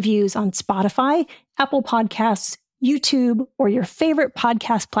ratings and reviews on Spotify, Apple Podcasts, YouTube, or your favorite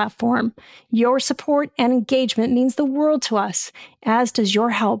podcast platform. Your support and engagement means the world to us, as does your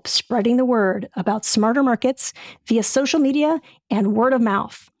help spreading the word about Smarter Markets via social media and word of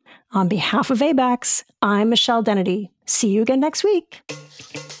mouth. On behalf of ABAX, I'm Michelle Dennedy. See you again next week.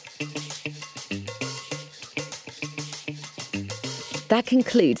 That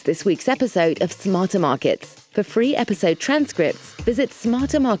concludes this week's episode of Smarter Markets. For free episode transcripts, visit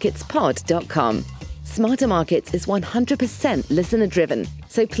smartermarketspod.com. Smarter Markets is 100% listener-driven,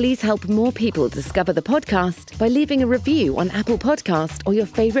 so please help more people discover the podcast by leaving a review on Apple Podcast or your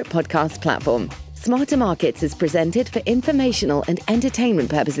favorite podcast platform. Smarter Markets is presented for informational and entertainment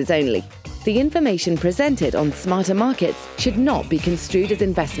purposes only. The information presented on Smarter Markets should not be construed as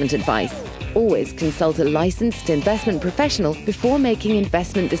investment advice. always consult a licensed investment professional before making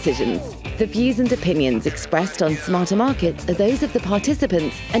investment decisions. The views and opinions expressed on Smarter Markets are those of the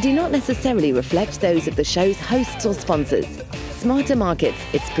participants and do not necessarily reflect those of the show's hosts or sponsors. Smarter Markets,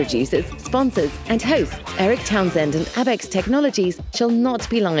 its producers, sponsors, and hosts, Eric Townsend and Abex Technologies, shall not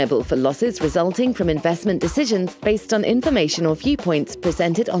be liable for losses resulting from investment decisions based on information or viewpoints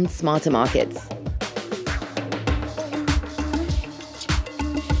presented on Smarter Markets.